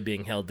barely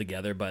being held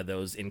together by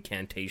those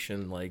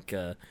incantation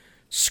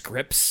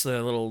scripts,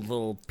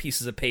 little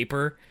pieces of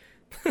paper.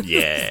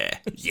 Yeah,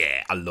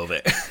 I love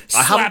it.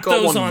 I haven't got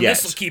those one on.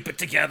 This will keep it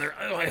together.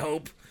 I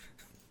hope.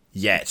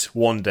 Yet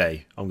one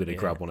day I'm gonna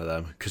grab one of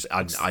them because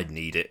I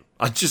need it.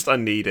 I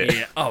need it.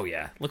 Yeah. Oh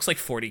yeah. Looks like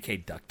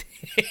 40k duct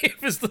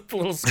tape is the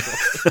little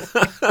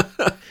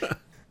scroll.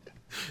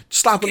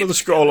 Slap another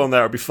scroll on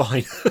there, it'll be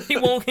fine. He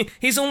won't.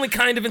 He's only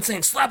kind of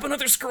insane. Slap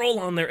another scroll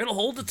on there; it'll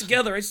hold it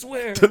together. I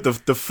swear.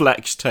 The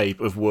flex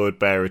tape of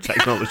Wordbearer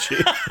technology.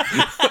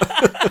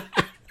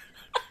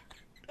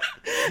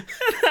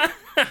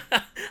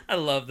 I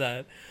love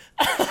that.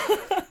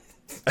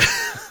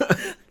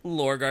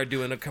 Lorgar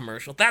doing a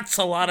commercial. That's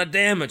a lot of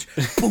damage.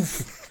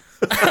 Poof.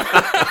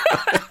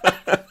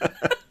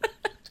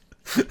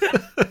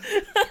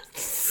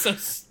 So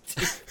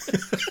stupid.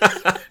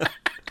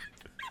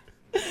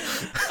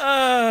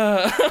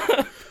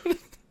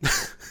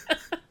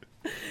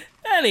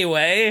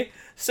 Anyway,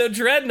 so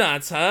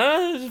dreadnoughts,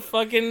 huh?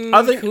 Fucking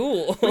I think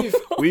cool.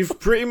 we've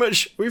pretty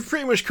much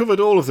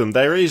covered all of them.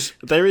 There is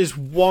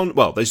one.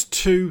 Well, there's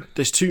two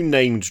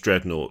named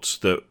dreadnoughts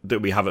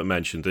that we haven't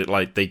mentioned.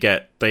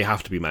 That they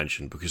have to be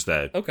mentioned because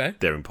they're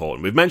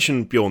important. We've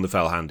mentioned Bjorn the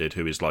Fell-Handed,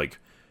 who is like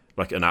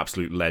an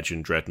absolute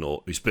legend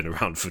dreadnought who's been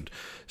around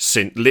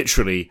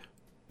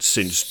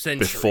since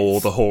before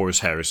the Horus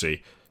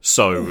Heresy.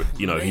 So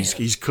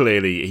he's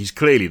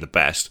clearly the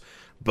best.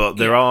 But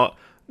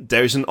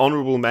there is an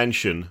honourable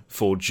mention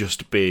for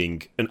just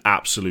being an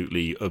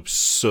absolutely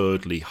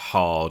absurdly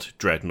hard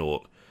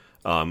dreadnought,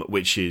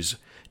 which is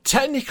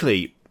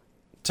technically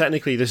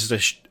this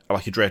is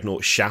like a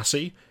dreadnought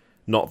chassis,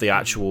 not the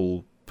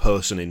actual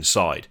person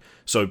inside.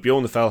 So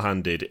Bjorn the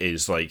Fell-Handed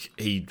is like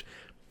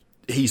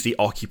he's the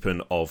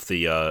occupant of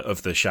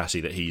the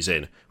chassis that he's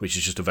in, which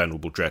is just a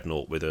venerable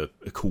dreadnought with a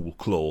cool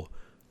claw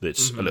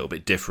that's a little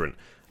bit different.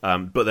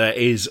 But there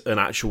is an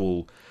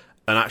actual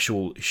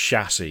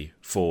chassis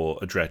for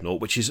a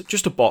dreadnought, which is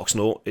just a box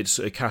naught. It's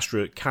a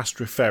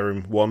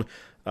Castraferum one,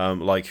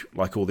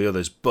 like all the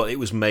others, but it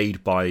was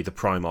made by the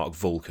Primarch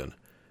Vulcan,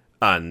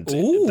 and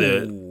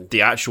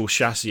the actual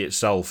chassis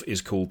itself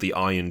is called the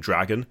Iron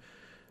Dragon,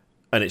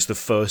 and it's the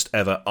first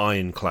ever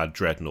ironclad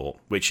dreadnought,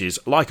 which is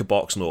like a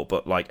box naught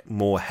but like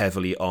more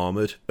heavily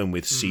armoured and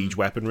with siege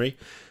weaponry.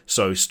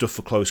 So stuff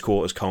for close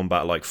quarters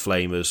combat like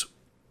flamers.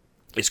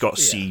 It's got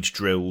siege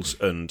drills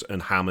and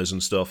hammers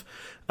and stuff.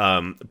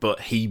 But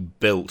he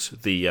built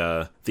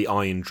the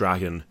Iron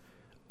Dragon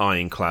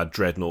ironclad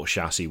dreadnought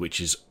chassis, which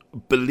is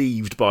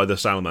believed by the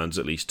Salamanders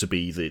at least to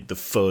be the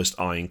first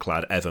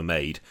ironclad ever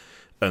made.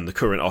 And the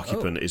current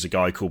occupant is a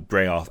guy called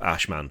Brearth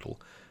Ashmantle.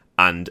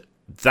 And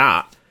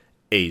that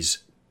is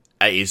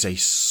a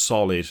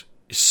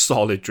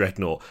solid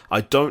dreadnought.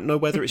 I don't know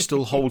whether it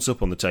still holds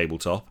up on the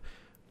tabletop,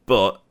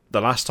 but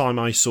the last time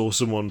I saw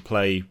someone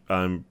play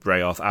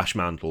Brearth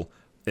Ashmantle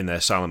in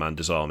their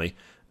Salamander's army,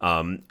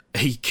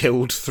 he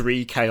killed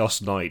 3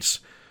 Chaos Knights.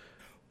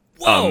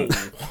 Whoa!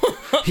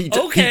 He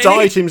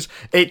died.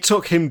 It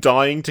took him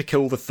dying to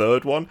kill the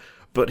third one,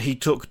 but he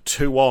took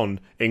 2 on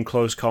in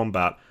close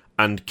combat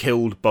and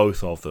killed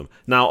both of them.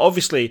 Now,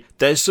 obviously,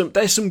 there's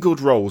some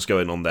good rolls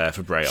going on there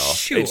for Brearth.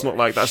 Sure, it's not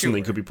like that's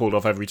something that could be pulled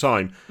off every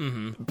time,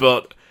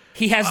 but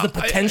he has the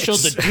potential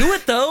to do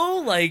it,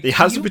 though. Like he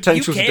has the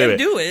potential to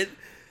do it.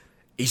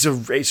 It's a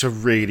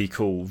really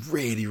cool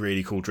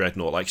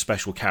dreadnought, like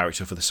special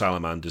character for the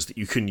Salamanders that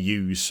you can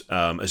use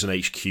as an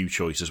HQ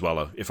choice as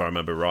well, if I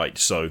remember right.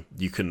 So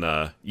you can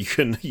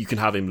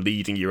have him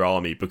leading your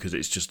army because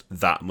it's just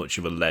that much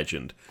of a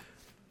legend.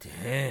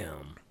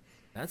 Damn,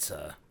 that's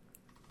a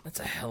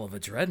hell of a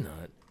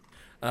dreadnought.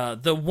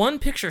 The one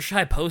picture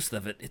Shy posted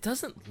of it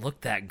doesn't look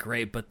that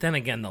great, but then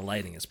again, the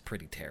lighting is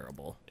pretty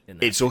terrible.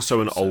 It's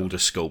also an older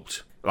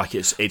sculpt. Like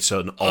it's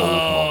an old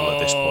model at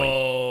this point.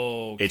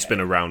 Okay. It's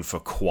been around for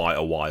quite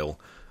a while.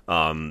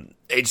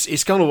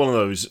 It's kind of one of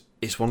those.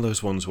 It's one of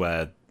those ones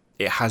where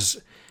it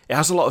has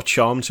a lot of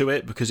charm to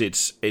it because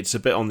it's a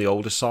bit on the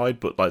older side,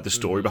 but like the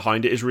story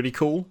behind it is really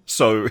cool.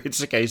 So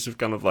it's a case of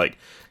kind of like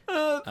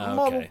the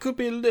model could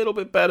be a little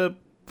bit better,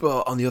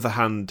 but on the other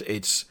hand,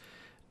 it's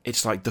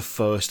like the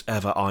first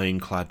ever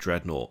ironclad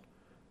dreadnought.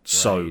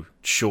 So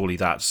surely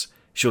that's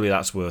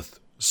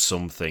worth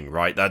something,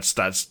 right? That's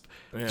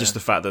just the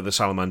fact that the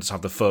Salamanders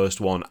have the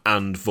first one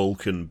and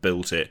Vulcan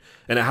built it,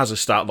 and it has a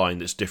stat line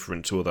that's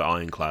different to other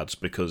ironclads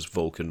because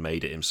Vulcan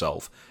made it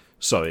himself.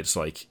 So it's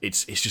like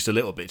it's just a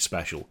little bit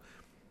special.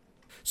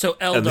 So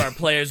Eldar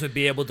players would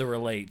be able to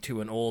relate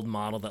to an old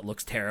model that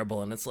looks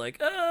terrible, and it's like,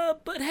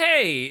 but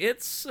hey,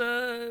 it's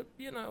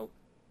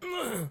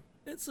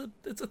it's a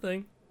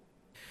thing.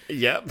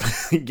 Yep.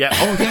 Yeah.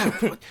 Oh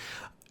yeah.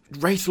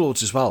 Wraith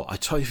Lords as well. I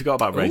totally forgot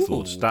about Wraith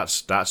Lords.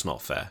 That's not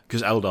fair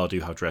because Eldar do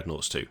have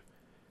dreadnoughts too.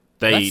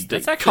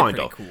 That's actually kind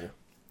pretty of cool.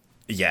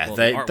 Yeah, well,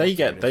 they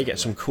get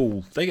some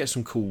cool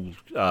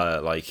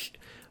like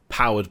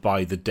powered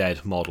by the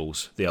dead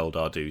models the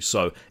Eldar do.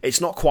 So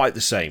it's not quite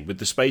the same. With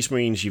the Space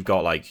Marines, you've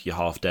got like your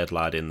half dead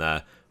lad in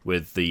there.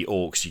 With the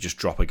Orcs, you just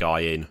drop a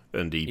guy in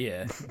and he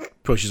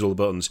pushes all the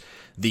buttons.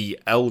 The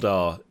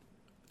Eldar,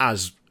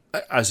 as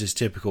is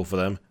typical for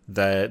them,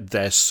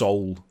 their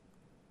soul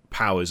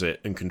powers it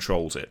and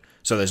controls it.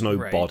 So there's no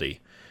body.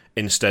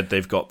 Instead,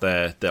 they've got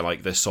their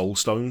soul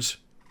stones.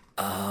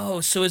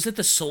 Oh, so is it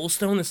the Soul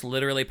Stone that's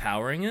literally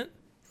powering it?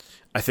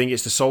 I think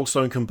it's the Soul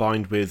Stone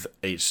combined with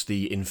it's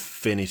the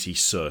Infinity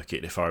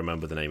Circuit, if I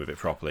remember the name of it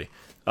properly.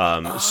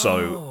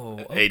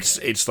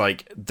 It's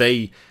like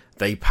they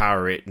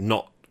power it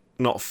not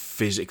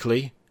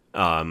physically,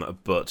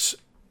 but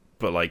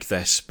like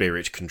their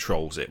spirit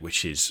controls it,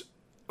 which is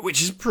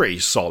pretty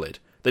solid.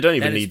 They don't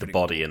even need the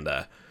body cool in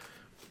there.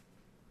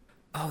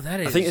 Oh, that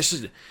is. I think this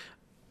is.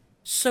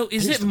 So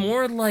is it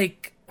more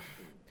like?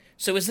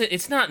 So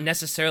it's not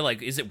necessarily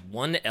like, is it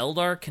one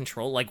Eldar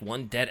control, like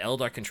one dead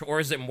Eldar control, or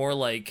is it more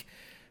like,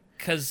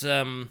 because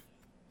the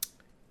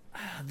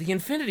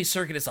Infinity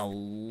Circuit is a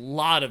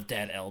lot of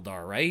dead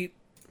Eldar, right?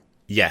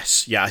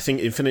 Yes, yeah, I think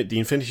the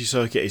Infinity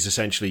Circuit is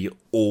essentially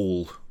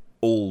all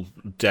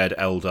dead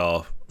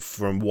Eldar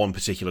from one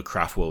particular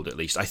craft world, at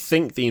least. I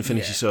think the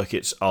Infinity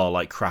Circuits are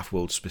like craft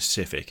world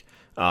specific,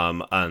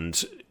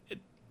 and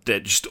they're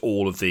just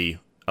all of the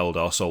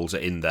Eldar souls are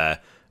in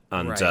there,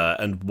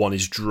 and one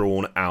is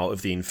drawn out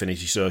of the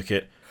Infinity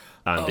Circuit,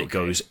 and it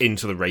goes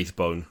into the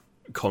Wraithbone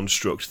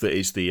construct that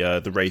is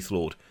the Wraith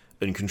Lord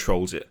and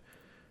controls it.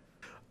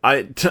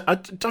 I've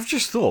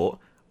just thought,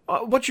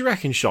 what do you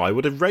reckon, Shai?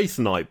 Would a Wraith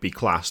Knight be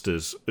classed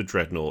as a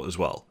Dreadnought as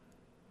well?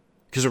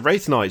 Because a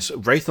Wraith Knight's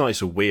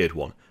a weird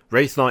one.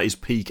 Wraith Knight is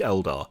peak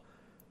Eldar,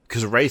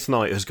 because a Wraith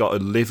Knight has got a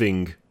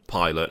living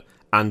pilot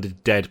and a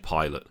dead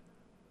pilot.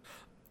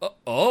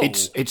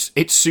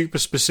 It's super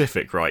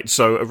specific, right?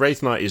 So a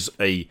Wraith Knight is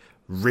a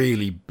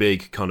really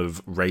big kind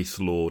of Wraith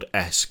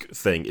Lord-esque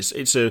thing.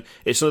 It's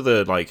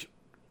another like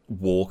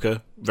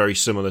walker, very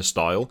similar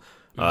style,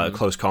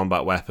 close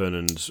combat weapon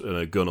and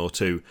a gun or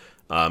two,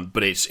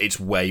 but it's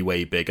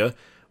way bigger.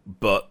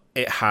 But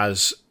it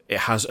has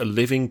a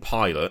living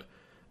pilot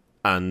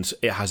and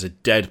it has a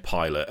dead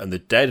pilot, and the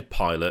dead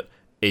pilot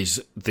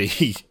is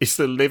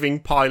the living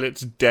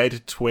pilot's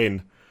dead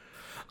twin.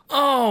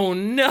 Oh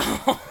no!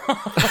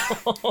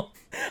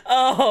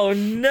 Oh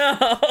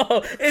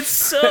no! It's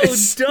so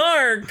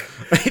dark.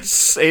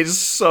 It's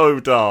so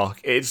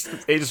dark.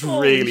 It's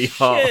really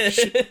harsh.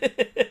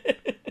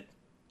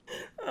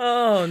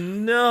 Oh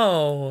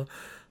no!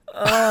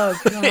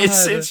 Oh god!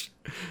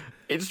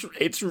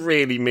 It's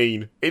really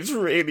mean. It's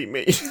really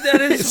mean. That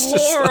is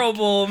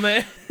horrible,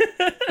 man.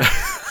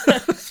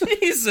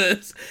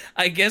 Jesus.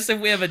 I guess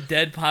if we have a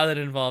dead pilot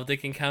involved, it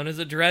can count as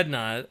a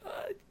dreadnought.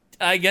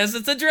 I guess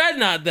it's a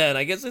dreadnought then.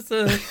 I guess it's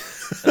an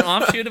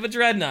offshoot of a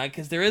dreadnought,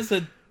 because there is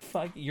a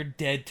your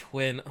dead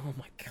twin. Oh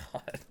my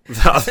god.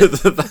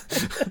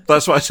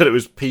 That's why I said it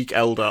was peak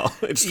Eldar.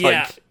 It's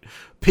like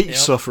peak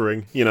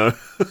suffering, you know.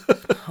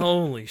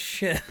 Holy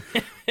shit.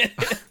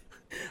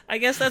 I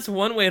guess that's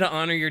one way to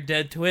honor your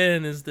dead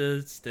twin, is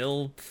to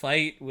still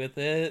fight with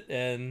it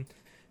and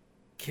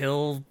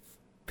kill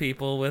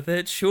people with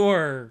it.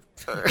 Sure.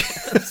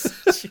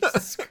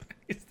 Jesus Christ,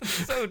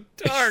 it's so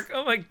dark.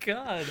 Oh my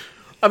god.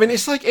 I mean,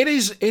 it's like it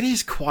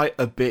is quite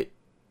a bit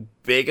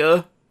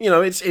bigger. You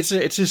know, it's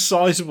a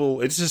sizable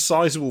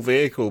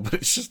vehicle, but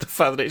it's just the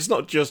fact that it's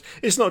not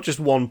just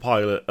one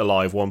pilot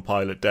alive, one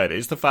pilot dead.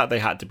 It's the fact they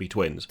had to be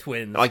twins.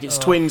 Twins. Like, it's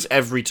twins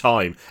every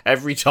time.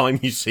 Every time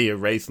you see a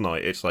Wraith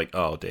Knight, it's like,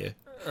 oh dear.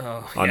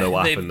 Oh, I know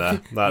what happened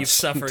there. You've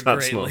suffered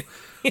greatly.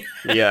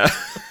 Yeah.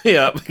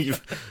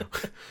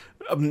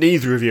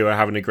 Neither of you are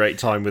having a great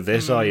time with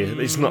this, are you?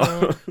 It's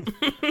not.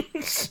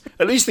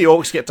 At least the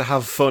orcs get to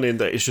have fun in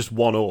that it's just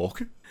one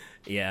orc.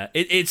 Yeah,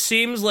 it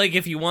seems like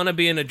if you want to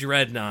be in a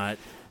dreadnought,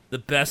 the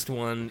best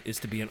one is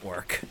to be an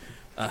orc.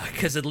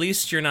 Because at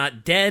least you're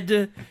not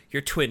dead,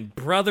 your twin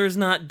brother's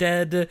not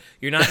dead,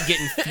 you're not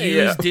getting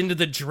fused into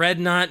the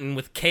dreadnought and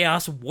with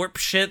chaos warp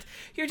shit,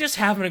 you're just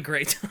having a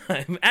great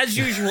time. As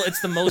usual,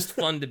 it's the most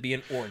fun to be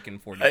an orc in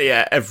 40.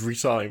 Yeah, every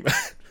time.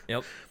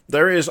 Yep.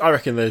 There is, I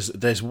reckon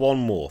there's one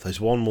more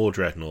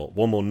dreadnought,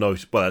 one more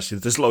note. Well, actually,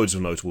 there's loads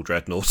of notable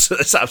dreadnoughts.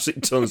 There's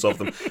absolutely tons of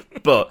them.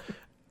 But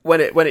when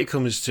it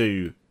comes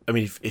to, I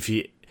mean, if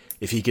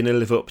you're gonna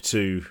live up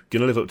to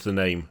the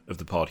name of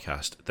the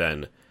podcast,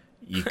 then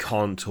you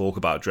can't talk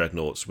about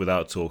dreadnoughts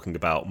without talking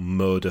about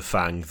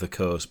Murderfang the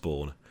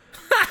Curseborn,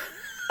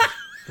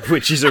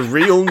 which is a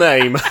real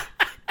name,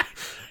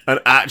 an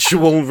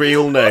actual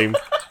real name.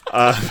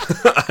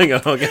 Hang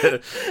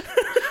on,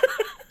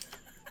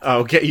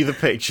 I'll get you the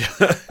picture,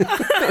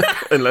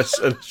 unless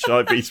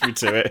Shai beats me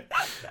to it.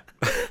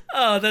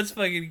 Oh, that's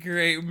fucking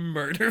great.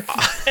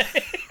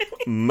 Murderfang.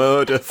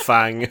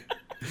 Murderfang.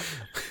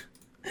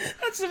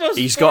 That's the most.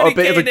 He's got a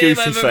bit of a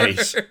goofy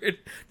face.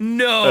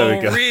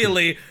 No,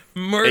 really.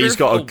 He's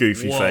got a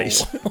goofy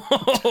face.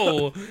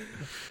 Whoa.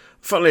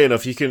 Funnily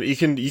enough, you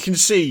can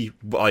see,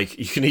 like,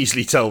 you can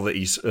easily tell that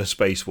he's a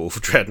Space Wolf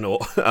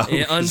Dreadnought.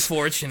 Yeah,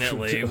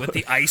 unfortunately, with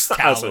the ice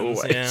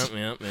talons.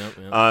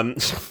 Yeah.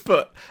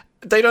 But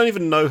they don't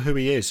even know who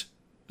he is.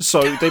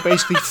 So they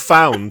basically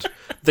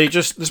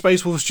the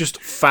Space Wolves just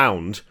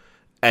found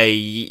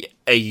a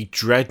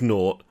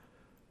dreadnought,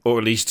 or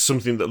at least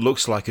something that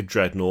looks like a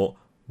dreadnought,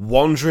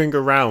 wandering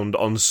around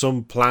on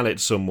some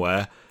planet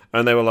somewhere,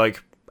 and they were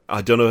like,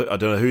 I don't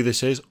know who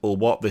this is or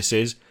what this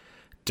is.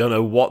 Don't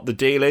know what the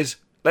deal is.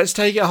 Let's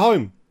take it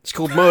home. It's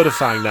called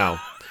Murderfang now.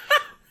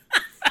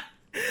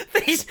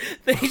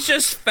 They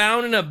just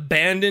found an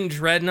abandoned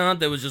dreadnought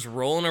that was just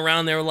rolling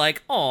around. They were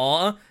like,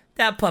 aw,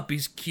 that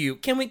puppy's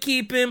cute. Can we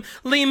keep him?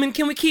 Lehman,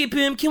 can we keep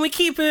him? Can we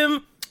keep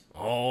him?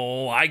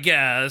 Oh, I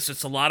guess.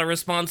 It's a lot of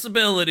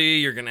responsibility.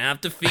 You're going to have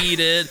to feed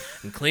it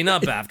and clean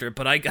up after it,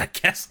 but I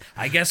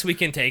guess we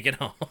can take it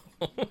home.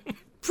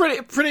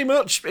 Pretty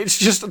much. It's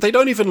just, they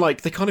can't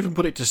even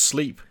put it to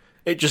sleep.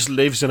 It just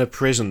lives in a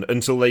prison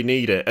until they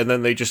need it, and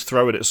then they just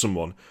throw it at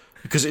someone.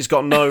 because it's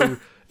got no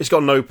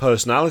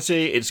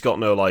personality. It's got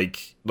no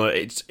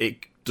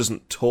it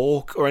doesn't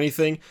talk or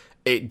anything.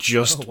 It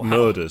just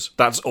murders.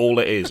 That's all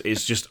it is.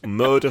 It's just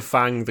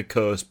Murderfang the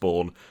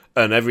Curseborn.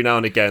 And every now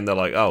and again, they're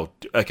like, "Oh,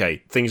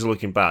 okay, things are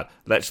looking bad.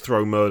 Let's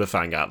throw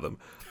Murderfang at them."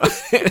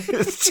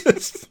 It's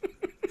just,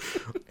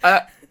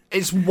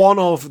 it's one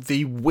of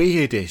the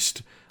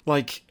weirdest,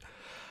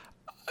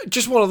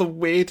 just one of the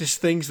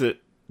weirdest things that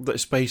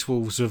Space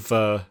Wolves have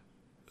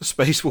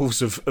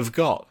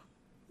got.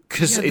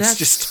 Because it's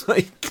just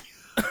like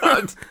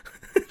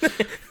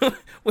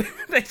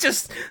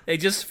they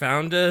just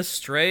found a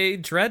stray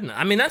dreadnought.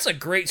 I mean, that's a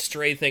great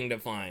stray thing to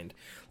find.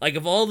 Like,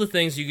 of all the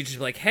things you could just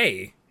be like,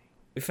 hey,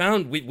 we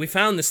found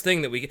this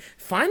thing that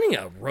finding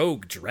a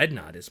rogue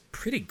dreadnought is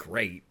pretty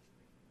great.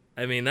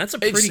 I mean, that's a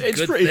pretty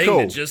good thing cool.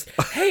 to just,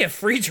 hey, a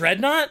free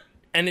dreadnought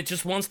and it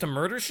just wants to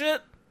murder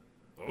shit.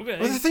 Okay.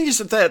 Well, the thing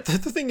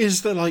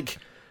is they're like,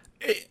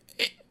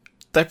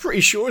 they're pretty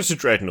sure it's a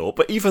dreadnought,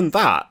 but even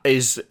that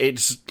it's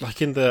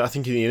like in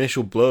the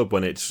initial blurb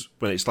when it's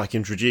like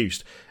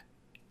introduced,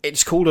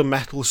 it's called a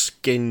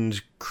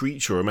metal-skinned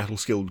creature, a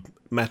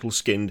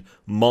metal-skinned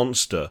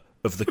monster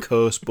of the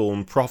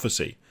Curseborn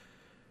prophecy.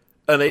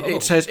 And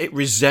it says it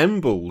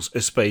resembles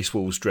a Space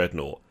Wolves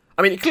dreadnought.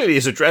 I mean, it clearly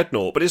is a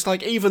dreadnought, but it's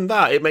like, even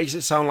that, it makes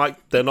it sound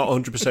like they're not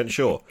 100%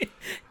 sure.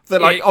 They're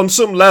like, on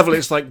some level,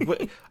 it's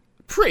like,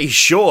 pretty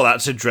sure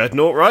that's a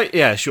dreadnought, right?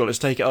 Yeah, sure, let's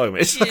take it home.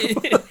 It's like,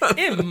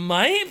 it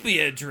might be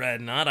a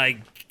dreadnought.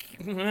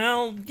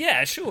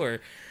 Yeah,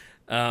 sure.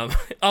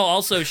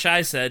 Also,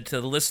 Shai said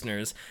to the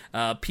listeners,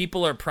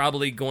 people are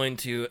probably going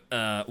to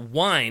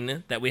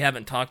whine that we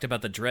haven't talked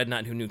about the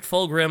dreadnought who nuked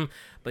Fulgrim,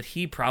 but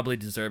he probably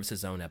deserves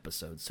his own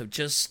episode. So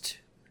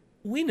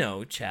we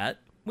know, chat.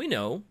 We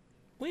know.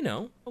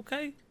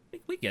 Okay,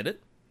 we get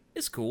it.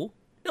 It's cool.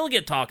 It'll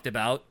get talked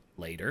about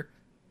later.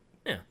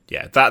 Yeah.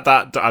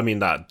 That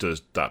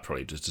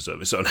probably does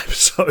deserve its own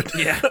episode.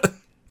 Yeah.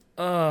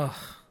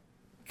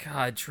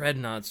 God,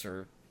 dreadnoughts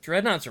are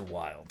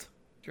wild.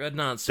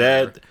 Dreadnoughts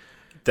They're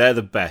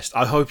the best.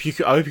 I hope you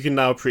can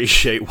now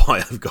appreciate why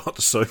I've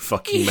got so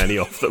fucking many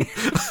of them.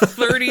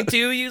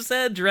 32, you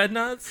said,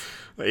 dreadnoughts?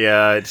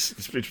 Yeah, it's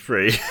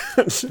pretty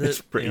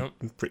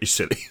pretty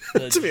silly,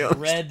 to be honest.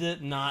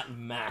 Dreadnought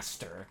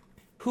master.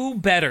 Who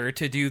better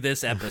to do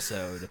this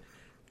episode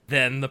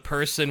than the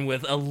person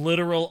with a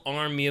literal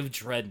army of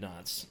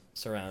dreadnoughts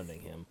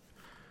surrounding him?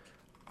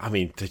 I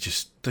mean, they're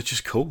just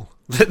cool.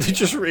 They're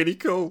just really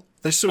cool.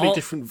 There's so many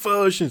different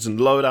versions and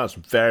loadouts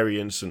and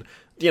variants, and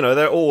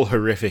they're all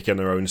horrific in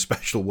their own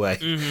special way.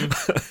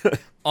 Mm-hmm.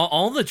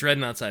 all the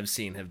dreadnoughts I've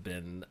seen have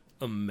been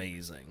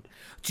amazing.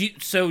 Do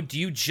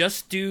you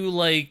just do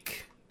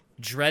like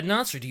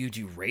dreadnoughts, or do you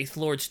do Wraith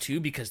Lords too,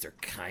 because they're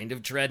kind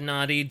of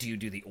dreadnoughty? Do you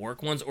do the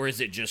orc ones, or is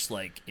it just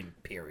like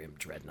Imperium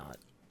dreadnought?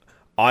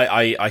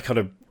 I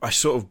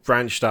sort of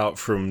branched out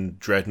from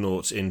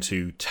dreadnoughts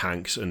into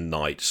tanks and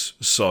knights.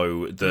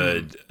 So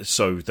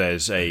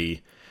there's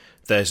an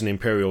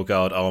Imperial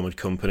Guard armored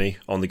company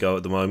on the go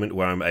at the moment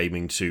where I'm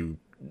aiming to.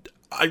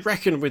 I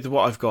reckon with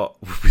what I've got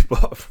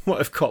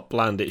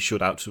planned, it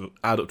should add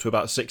up to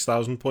about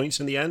 6,000 points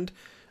in the end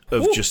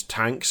of just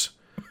tanks.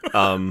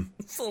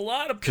 That's a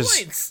lot of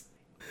points.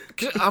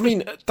 I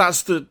mean,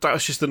 that's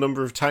just the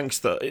number of tanks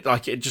that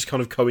it just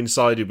kind of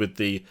coincided with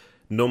the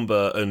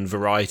number and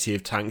variety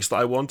of tanks that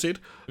I wanted,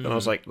 and I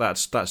was like,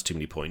 that's too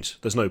many points.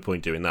 There's no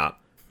point doing that.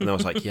 And I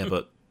was like, yeah,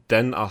 but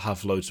then I'll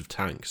have loads of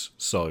tanks,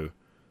 so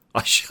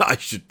I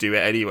should do it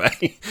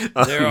anyway.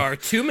 There are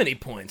too many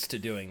points to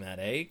doing that,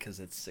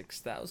 because it's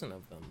 6,000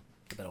 of them.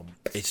 No,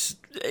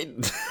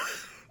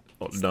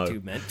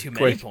 too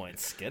many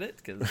points. Get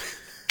it?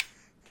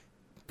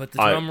 Put the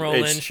drum roll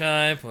in,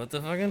 Shai. Put the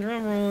fucking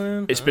drum roll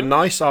in. It's been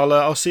nice.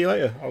 I'll see you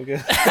later. I'll go.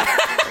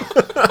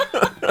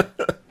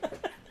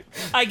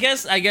 I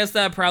guess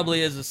that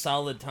probably is a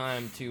solid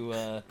time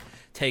to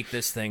take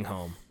this thing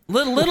home.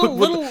 Little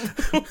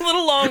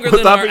longer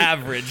than our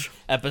average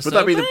episode. Would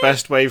that be the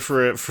best way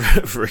for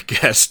a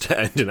guest to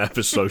end an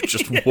episode?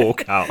 Just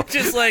walk out.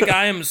 Just like,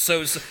 I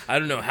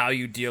don't know how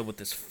you deal with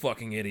this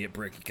fucking idiot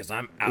Bricky, because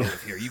I'm out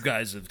of here. You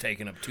guys have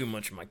taken up too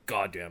much of my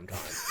goddamn time.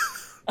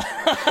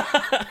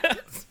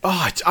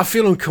 I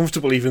feel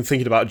uncomfortable even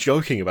thinking about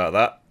joking about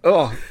that.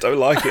 Oh, don't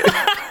like it.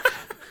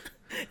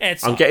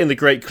 I'm getting the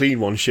great clean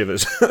one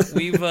shivers.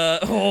 We've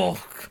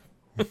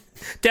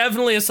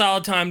definitely a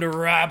solid time to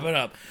wrap it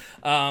up.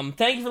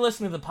 Thank you for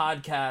listening to the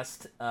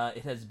podcast.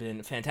 It has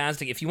been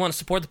fantastic. If you want to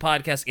support the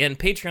podcast, again,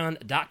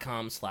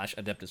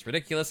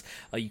 patreon.com/AdeptusRidiculous.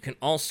 You can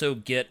also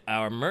get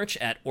our merch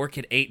at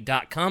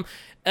orchid8.com.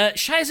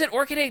 Shai's at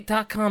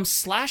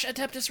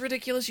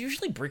orchid8.com/AdeptusRidiculous.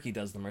 Usually Bricky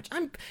does the merch.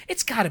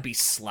 It's got to be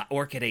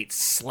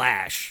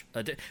orchid8/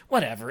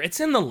 whatever. It's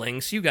in the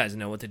links. You guys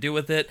know what to do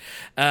with it.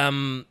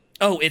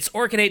 It's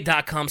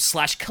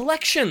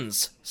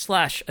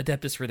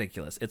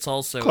orchid8.com/collections/AdeptusRidiculous. It's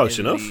also close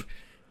enough.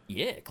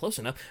 Yeah, close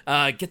enough.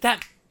 Get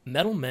that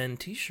Metal Men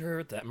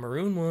t-shirt, that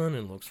maroon one,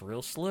 and looks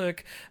real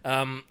slick.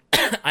 I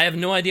have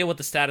no idea what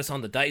the status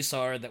on the dice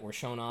are that were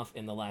shown off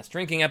in the last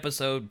drinking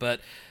episode, but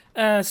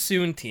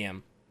soon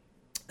TM.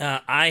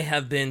 I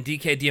have been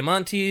DK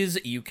Diamantes.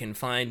 You can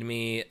find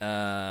me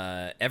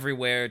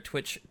everywhere,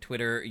 Twitch,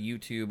 Twitter,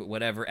 YouTube,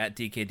 whatever, at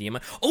DK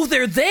Diamantes. Oh,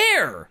 they're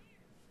there!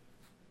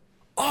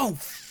 Oh,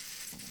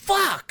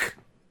 fuck!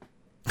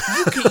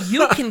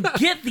 You can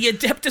get the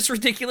Adeptus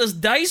Ridiculous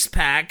dice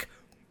pack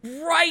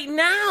right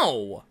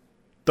now!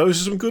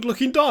 Those are some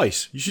good-looking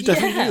dice. You should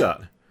definitely do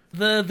that.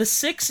 The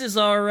 6 is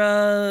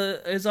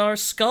our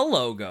skull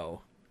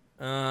logo.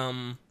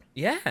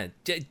 Yeah,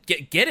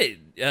 get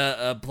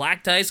it.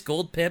 Black dice,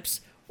 gold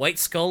pips, white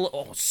skull.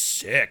 Oh,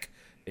 sick!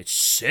 It's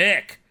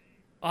sick.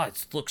 Oh,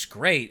 it looks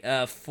great.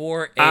 And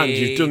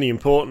you've done the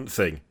important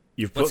thing.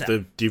 You've put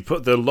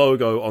the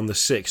logo on the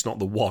 6, not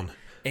the 1.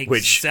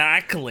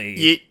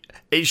 Exactly.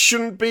 It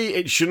shouldn't be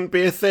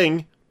a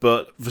thing.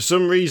 But for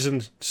some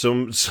reason,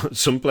 some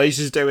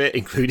places do it,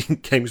 including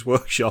Games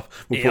Workshop,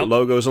 will put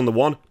logos on the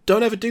 1.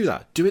 Don't ever do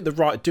that. Do it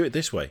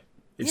this way.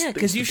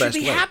 Because you should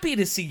be happy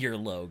to see your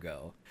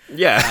logo.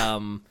 Yeah.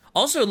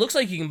 Also, it looks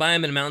like you can buy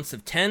them in amounts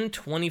of 10,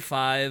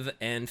 25,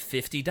 and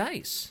 50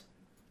 dice.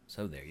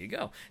 So there you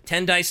go.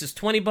 10 dice is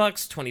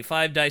 $20,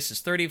 25 dice is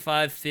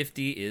 $35,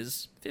 50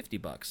 is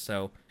 $50.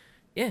 So,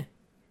 yeah.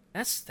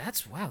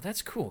 Wow,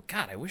 that's cool.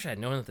 God, I wish I'd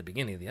known at the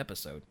beginning of the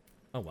episode.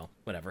 Oh well,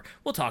 whatever.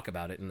 We'll talk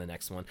about it in the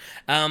next one.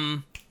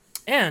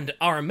 And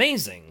our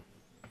amazing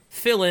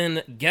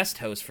fill-in guest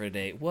host for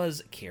today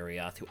was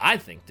Kirioth, who I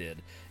think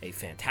did a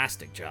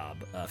fantastic job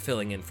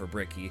filling in for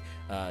Bricky.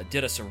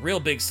 Did us a real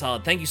big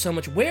solid. Thank you so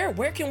much. Where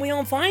can we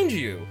all find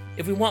you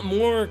if we want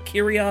more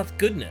Kirioth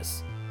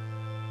goodness?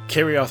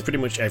 Kirioth pretty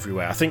much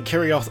everywhere. I think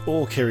Kirioth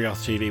or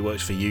Kirioth TV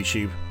works for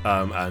YouTube,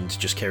 and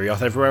just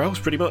Kirioth everywhere else,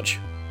 pretty much.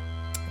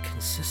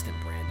 Consistent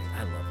branding.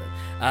 I love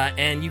it.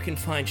 And you can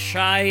find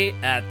Shy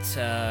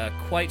at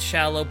Quite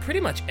Shallow pretty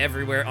much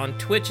everywhere. On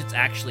Twitch, it's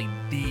actually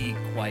The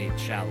Quite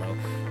Shallow.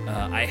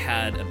 I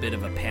had a bit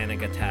of a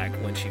panic attack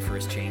when she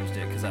first changed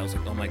it, because I was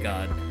like, oh my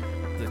god,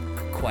 the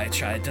Quiet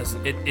Shy,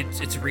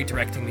 it's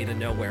redirecting me to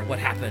nowhere. What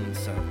happened?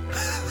 So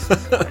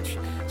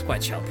it's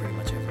Quite Shallow pretty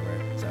much everywhere.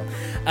 So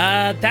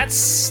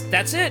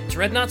that's it.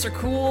 Dreadnoughts are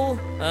cool.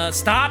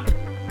 Stop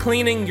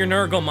cleaning your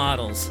Nurgle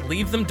models.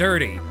 Leave them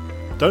dirty.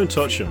 Don't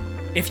touch them.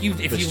 If you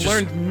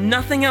learned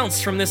nothing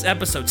else from this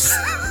episode,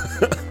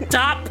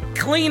 stop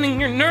cleaning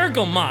your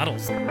Nurgle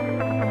models.